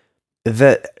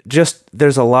that just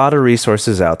there's a lot of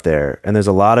resources out there, and there's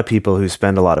a lot of people who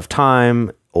spend a lot of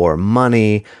time or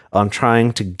money on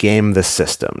trying to game the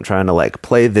system, trying to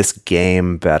play this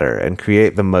game better and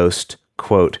create the most,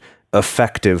 quote,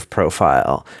 effective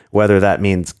profile, whether that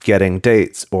means getting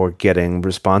dates or getting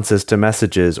responses to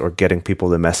messages or getting people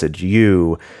to message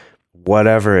you,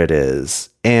 whatever it is.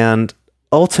 And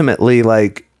ultimately,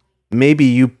 like, maybe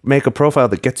you make a profile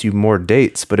that gets you more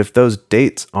dates, but if those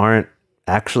dates aren't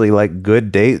actually like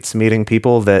good dates, meeting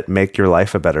people that make your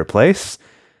life a better place,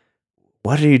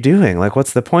 what are you doing? Like,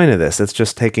 what's the point of this? It's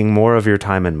just taking more of your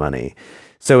time and money.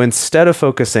 So instead of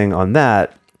focusing on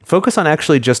that, focus on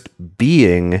actually just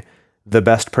being the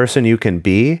best person you can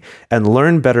be and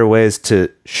learn better ways to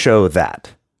show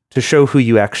that, to show who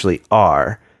you actually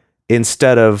are,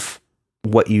 instead of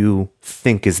what you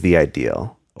think is the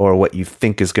ideal or what you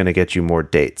think is going to get you more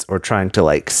dates, or trying to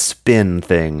like spin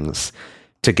things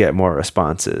to get more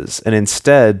responses. And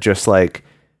instead, just like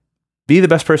be the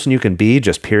best person you can be,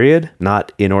 just period,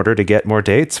 not in order to get more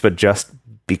dates, but just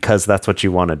because that's what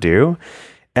you want to do.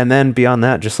 And then beyond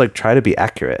that, just like try to be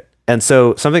accurate. And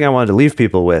so something I wanted to leave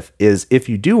people with is, if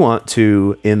you do want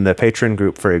to, in the Patreon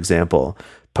group, for example,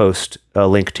 post a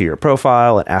link to your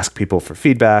profile and ask people for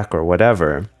feedback or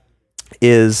whatever,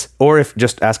 or if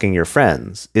just asking your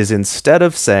friends, is instead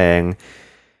of saying,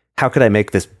 how could I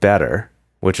make this better?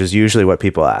 Which is usually what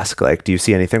people ask. Like, do you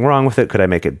see anything wrong with it? Could I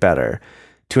make it better?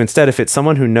 To instead, if it's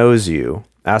someone who knows you,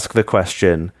 ask the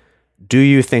question, do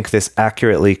you think this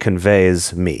accurately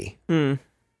conveys me?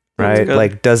 Right?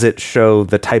 Like, does it show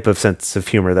the type of sense of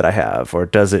humor that I have? Or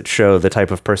does it show the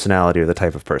type of personality or the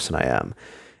type of person I am?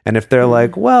 And if they're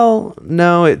like, well,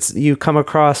 no, you come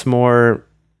across more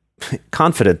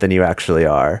confident than you actually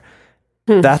are,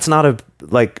 that's not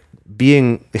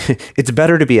it's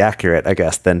better to be accurate, I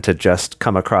guess, than to just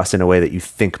come across in a way that you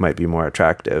think might be more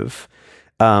attractive.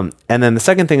 And then the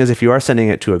second thing is, if you are sending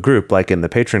it to a group, like in the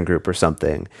Patreon group or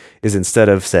something, is instead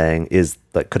of saying,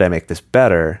 could I make this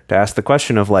better, to ask the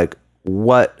question of like,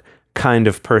 what kind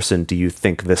of person do you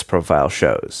think this profile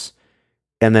shows?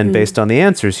 And then based on the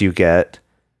answers you get,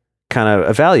 kind of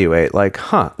evaluate like,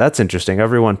 that's interesting.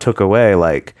 Everyone took away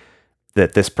like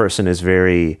that this person is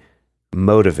very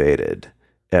motivated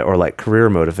or like career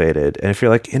motivated. And if you're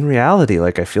like, in reality,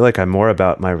 like, I feel like I'm more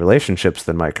about my relationships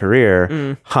than my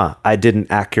career. I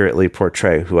didn't accurately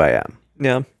portray who I am.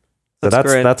 Yeah. So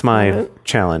that's my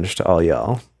challenge to all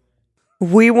y'all.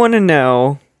 We want to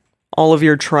know all of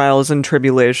your trials and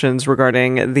tribulations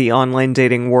regarding the online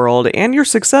dating world and your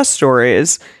success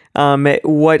stories.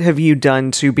 What have you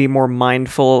done to be more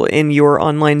mindful in your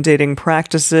online dating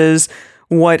practices?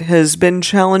 What has been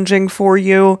challenging for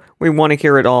you? We want to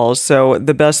hear it all. So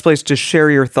the best place to share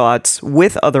your thoughts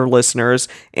with other listeners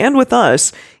and with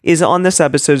us is on this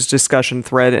episode's discussion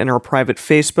thread in our private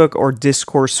Facebook or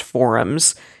Discourse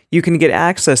forums. You can get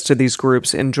access to these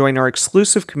groups and join our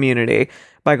exclusive community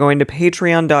by going to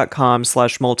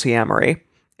patreon.com/multiamory.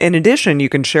 In addition, you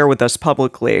can share with us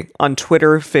publicly on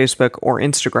Twitter, Facebook, or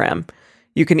Instagram.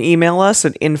 You can email us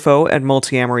at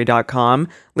info@multiamory.com,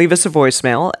 leave us a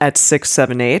voicemail at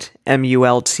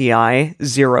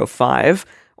 678-MULTI-05,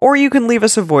 or you can leave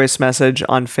us a voice message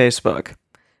on Facebook.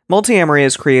 Multiamory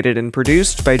is created and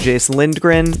produced by Jace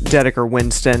Lindgren, Dedeker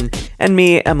Winston, and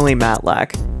me, Emily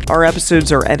Matlack. Our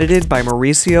episodes are edited by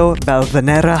Mauricio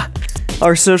Balvanera.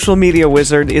 Our social media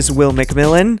wizard is Will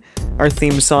McMillan. Our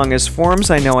theme song is Forms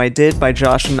I Know I Did by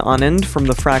Josh and Anand from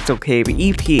the Fractal Cave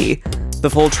EP. The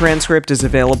full transcript is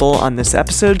available on this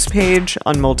episode's page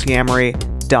on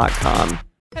multiamory.com.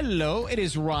 Hello, it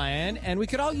is Ryan, and we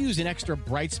could all use an extra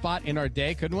bright spot in our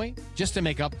day, couldn't we? Just to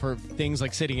make up for things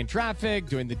like sitting in traffic,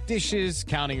 doing the dishes,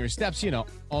 counting your steps,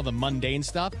 all the mundane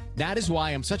stuff. That is why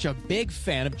I'm such a big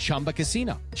fan of Chumba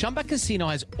Casino. Chumba Casino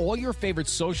has all your favorite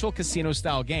social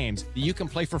casino-style games that you can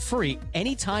play for free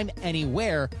anytime,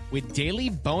 anywhere with daily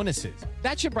bonuses.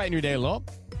 That should brighten your day a little.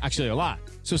 Actually, a lot.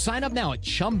 So sign up now at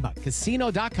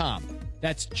ChumbaCasino.com.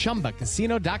 That's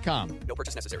ChumbaCasino.com. No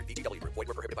purchase necessary. VGW Group. Void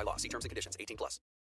where prohibited by law. See terms and conditions. 18+.